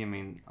healthy. I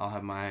mean, I'll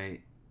have my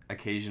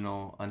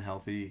occasional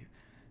unhealthy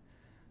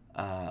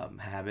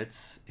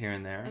habits here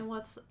and there. And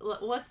what's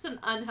an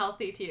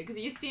unhealthy to you? Because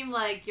you seem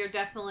like you're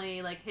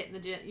definitely like hitting the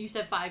gym. You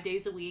said 5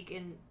 days a week,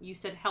 and you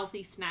said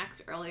healthy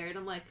snacks earlier, and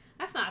I'm like,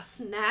 that's not a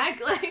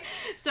snack. Like,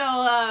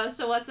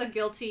 so what's a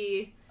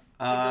guilty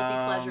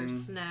pleasure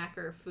snack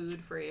or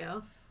food for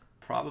you?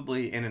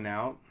 Probably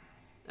In-N-Out.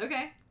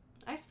 Okay,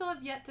 I still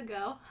have yet to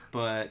go.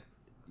 But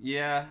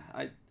yeah,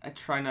 I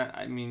try not.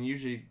 I mean,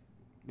 usually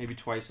maybe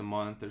twice a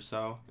month or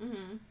so.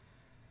 Mm-hmm.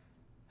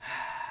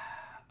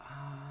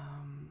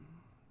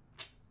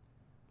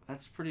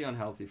 That's pretty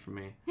unhealthy for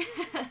me.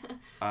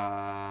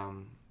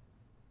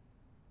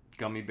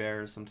 Gummy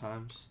bears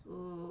sometimes.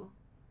 Ooh.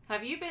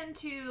 Have you been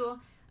to,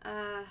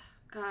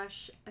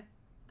 gosh,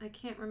 I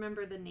can't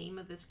remember the name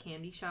of this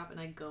candy shop, and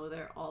I go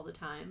there all the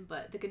time,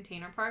 but the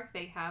Container Park,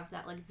 they have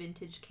that, like,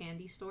 vintage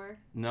candy store.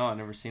 No, I've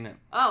never seen it.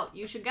 Oh,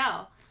 you should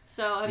go.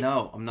 So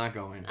No, I'm not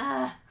going.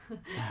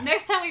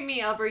 Next time we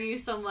meet, I'll bring you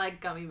some,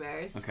 like, gummy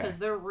bears, Okay. because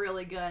they're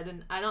really good,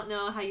 and I don't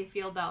know how you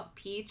feel about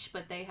peach,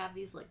 but they have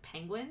these, like,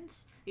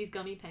 penguins, these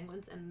gummy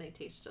penguins, and they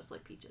taste just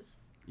like peaches.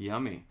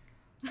 Yummy.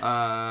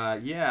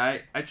 Yeah,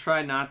 I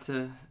try not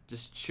to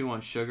just chew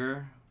on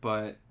sugar,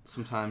 but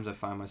sometimes I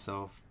find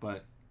myself,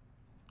 but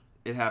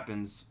it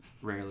happens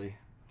rarely,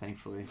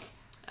 thankfully.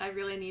 I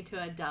really need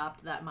to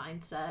adopt that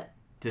mindset.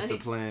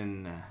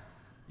 Discipline,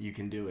 you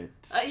can do it.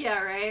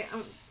 Yeah, right?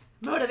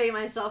 Motivate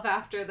myself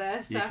after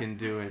this. You can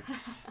do it.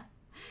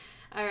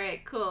 All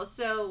right, cool.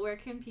 So where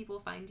can people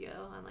find you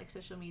on like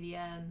social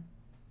media and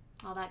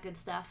all that good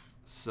stuff?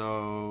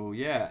 So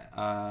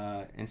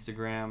yeah,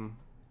 Instagram,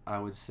 I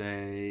would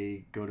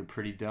say go to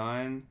Pretty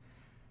Done,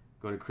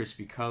 go to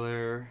Crispy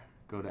Color,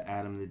 go to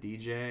Adam the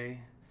DJ,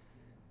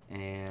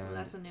 and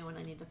That's a new one.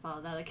 I need to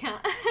follow that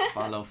account.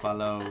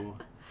 follow.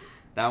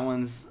 That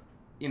one's,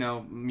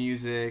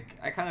 music.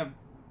 I kind of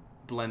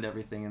blend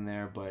everything in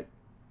there, but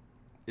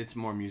it's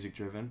more music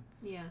driven.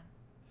 Yeah.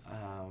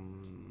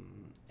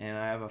 And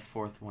I have a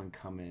fourth one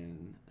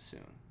coming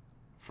soon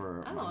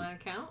for An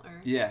account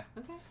or? yeah,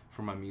 Okay.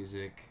 for my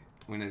music.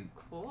 I'm gonna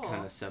Cool.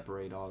 kind of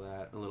separate all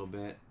that a little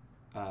bit,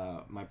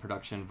 my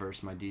production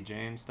versus my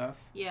DJing stuff.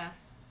 Yeah.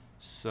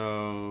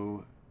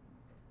 So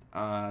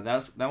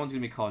that one's gonna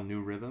be called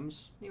New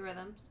Rhythms, New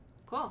rhythms.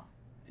 Cool.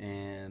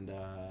 and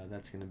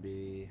that's gonna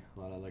be a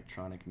lot of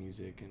electronic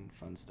music and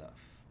fun stuff.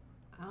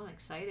 I'm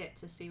excited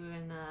to see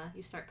when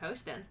you start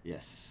posting.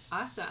 Yes.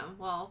 Awesome.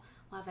 Well,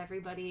 we'll have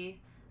everybody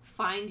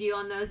find you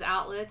on those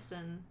outlets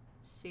and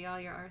see all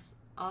your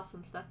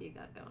awesome stuff you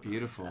got going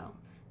Beautiful. on. So,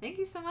 thank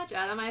you so much,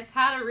 Adam. I've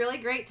had a really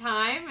great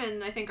time,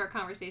 and I think our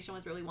conversation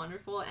was really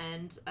wonderful,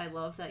 and I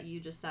love that you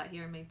just sat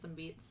here and made some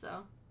beats,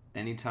 so.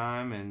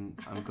 Anytime, and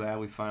I'm glad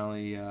we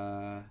finally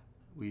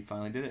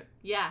did it.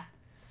 Yeah.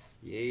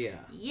 Yeah.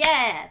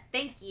 Yeah,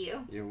 thank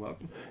you. You're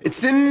welcome.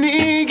 It's an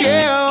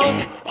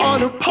eagle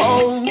on a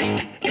pole.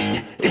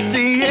 It's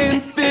the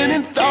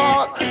infinite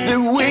thought that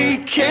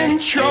we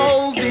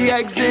control. The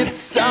exit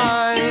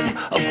sign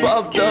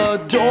above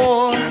the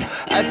door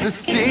as the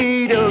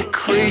cedar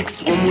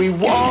creaks when we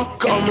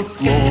walk on the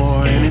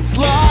floor. And it's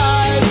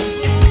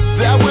life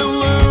that we're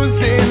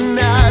losing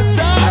as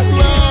our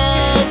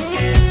love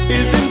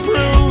is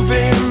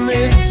improving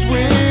this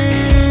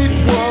sweet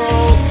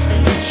world.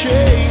 The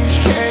change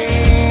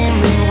came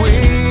and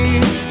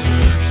we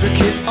took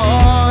it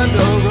on the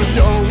road.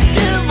 Don't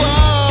give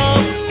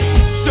up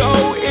so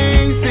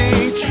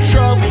easy.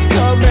 Troubles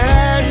come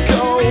and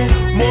go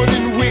more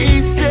than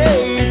we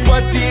say,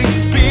 but the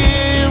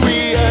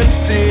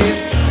experience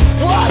is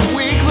what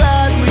we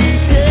gladly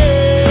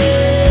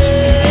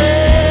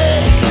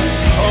take.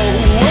 Oh,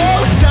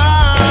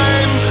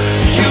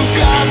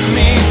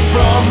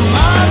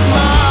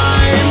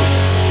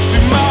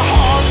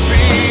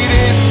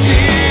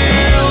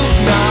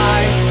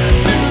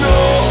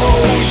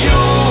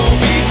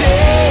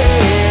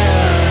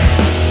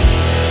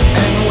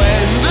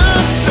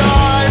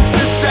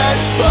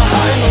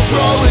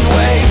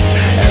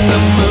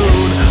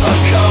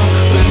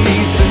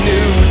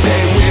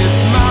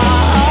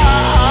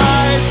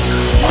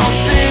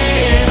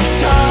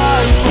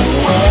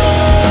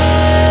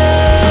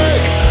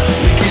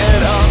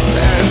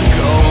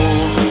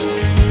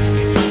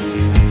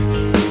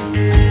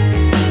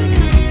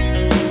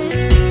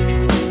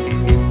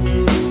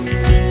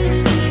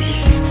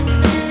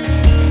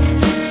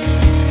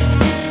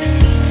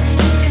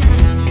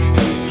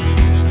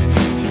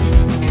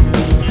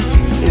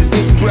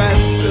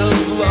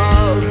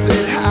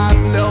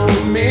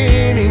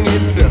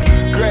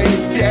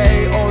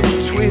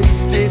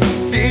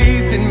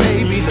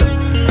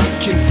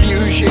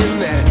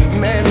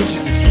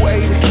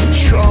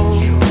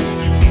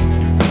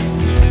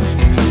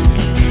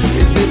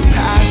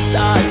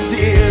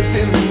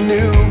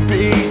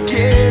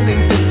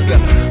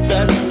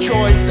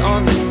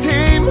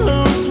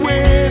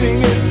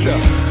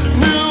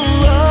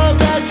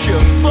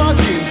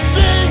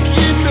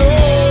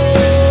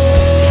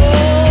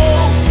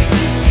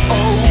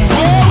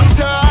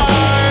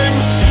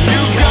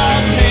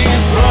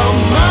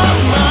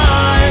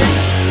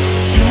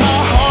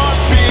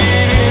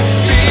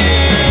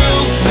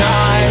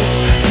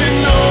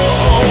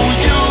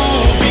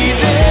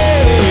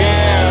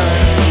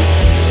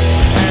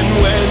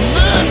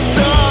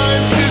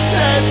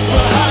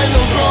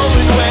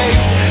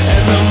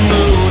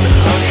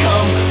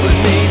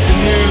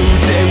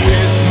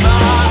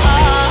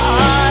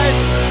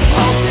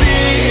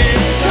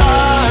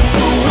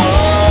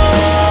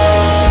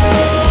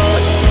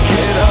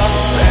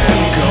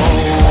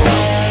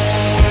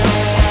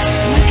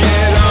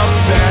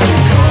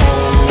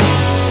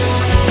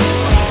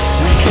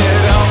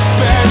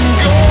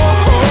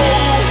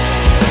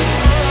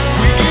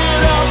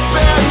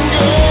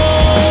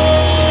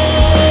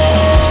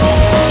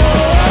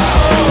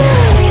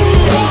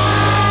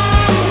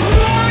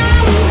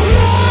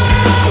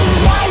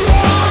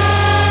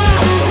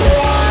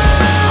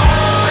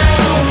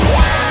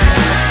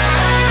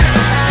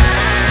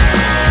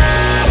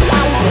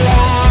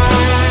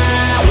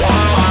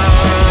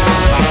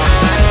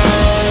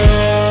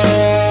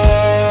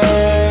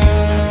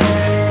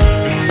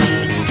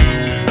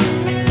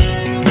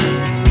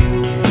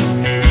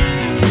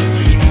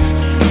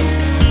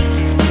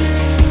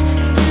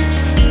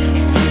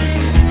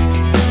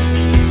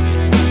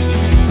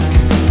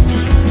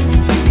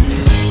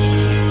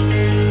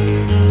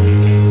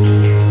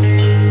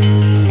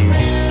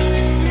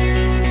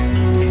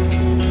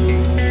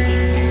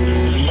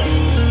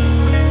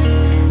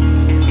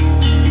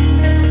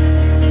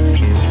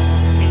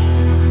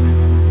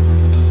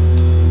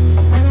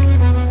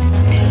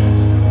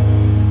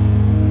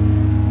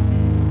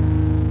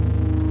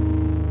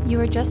 You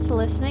were just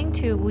listening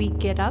to We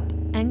Get Up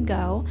and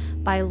Go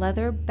by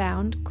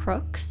Leatherbound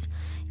Crooks.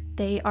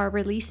 They are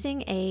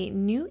releasing a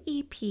new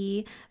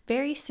EP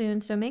very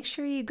soon, so make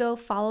sure you go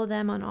follow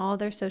them on all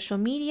their social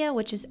media,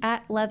 which is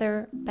at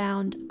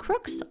Leatherbound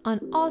Crooks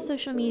on all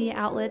social media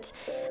outlets.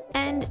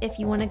 And if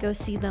you want to go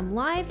see them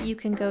live, you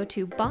can go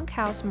to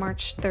Bunkhouse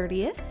March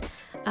 30th.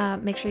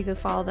 Make sure you go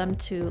follow them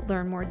to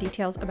learn more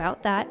details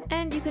about that.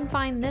 And you can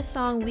find this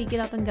song, We Get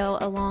Up and Go,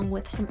 along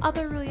with some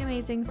other really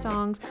amazing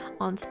songs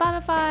on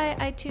Spotify,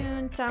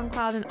 iTunes,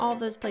 SoundCloud, and all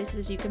those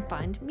places you can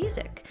find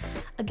music.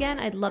 Again,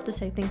 I'd love to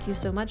say thank you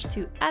so much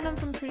to Adam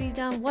from Pretty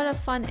Dumb. What a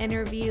fun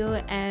interview,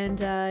 and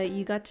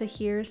you got to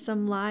hear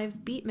some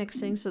live beat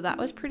mixing, so that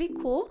was pretty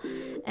cool.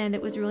 And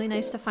it was really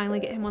nice to finally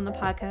get him on the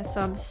podcast,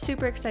 so I'm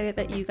super excited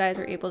that you guys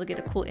are able to get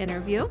a cool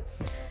interview.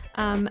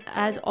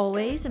 As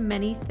always,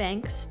 many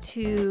thanks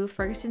to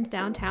Ferguson's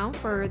Downtown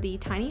for the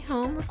tiny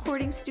home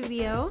recording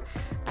studio,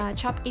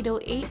 Chop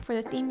 808 for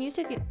the theme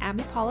music, and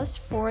Abby Paulus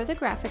for the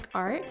graphic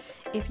art.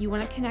 If you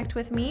want to connect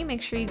with me,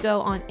 make sure you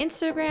go on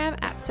Instagram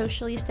at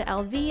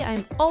SocialistaLV.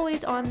 I'm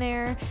always on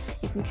there.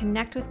 You can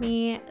connect with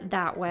me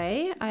that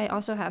way. I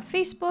also have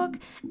Facebook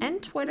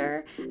and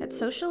Twitter at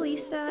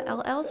Socialista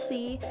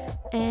LLC.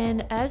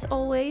 And as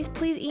always,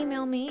 please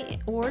email me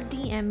or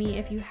DM me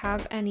if you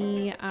have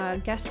any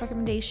guest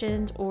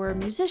recommendations or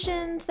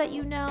musicians that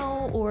you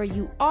know, or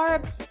you are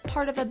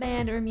part of a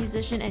band or a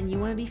musician and you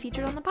want to be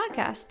featured on the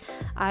podcast.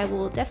 I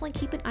will definitely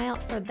keep an eye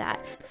out for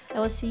that. I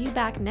will see you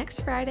back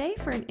next Friday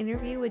for an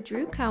interview with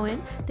Drew Cohen,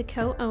 the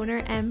co-owner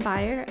and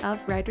buyer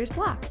of Writer's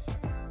Block.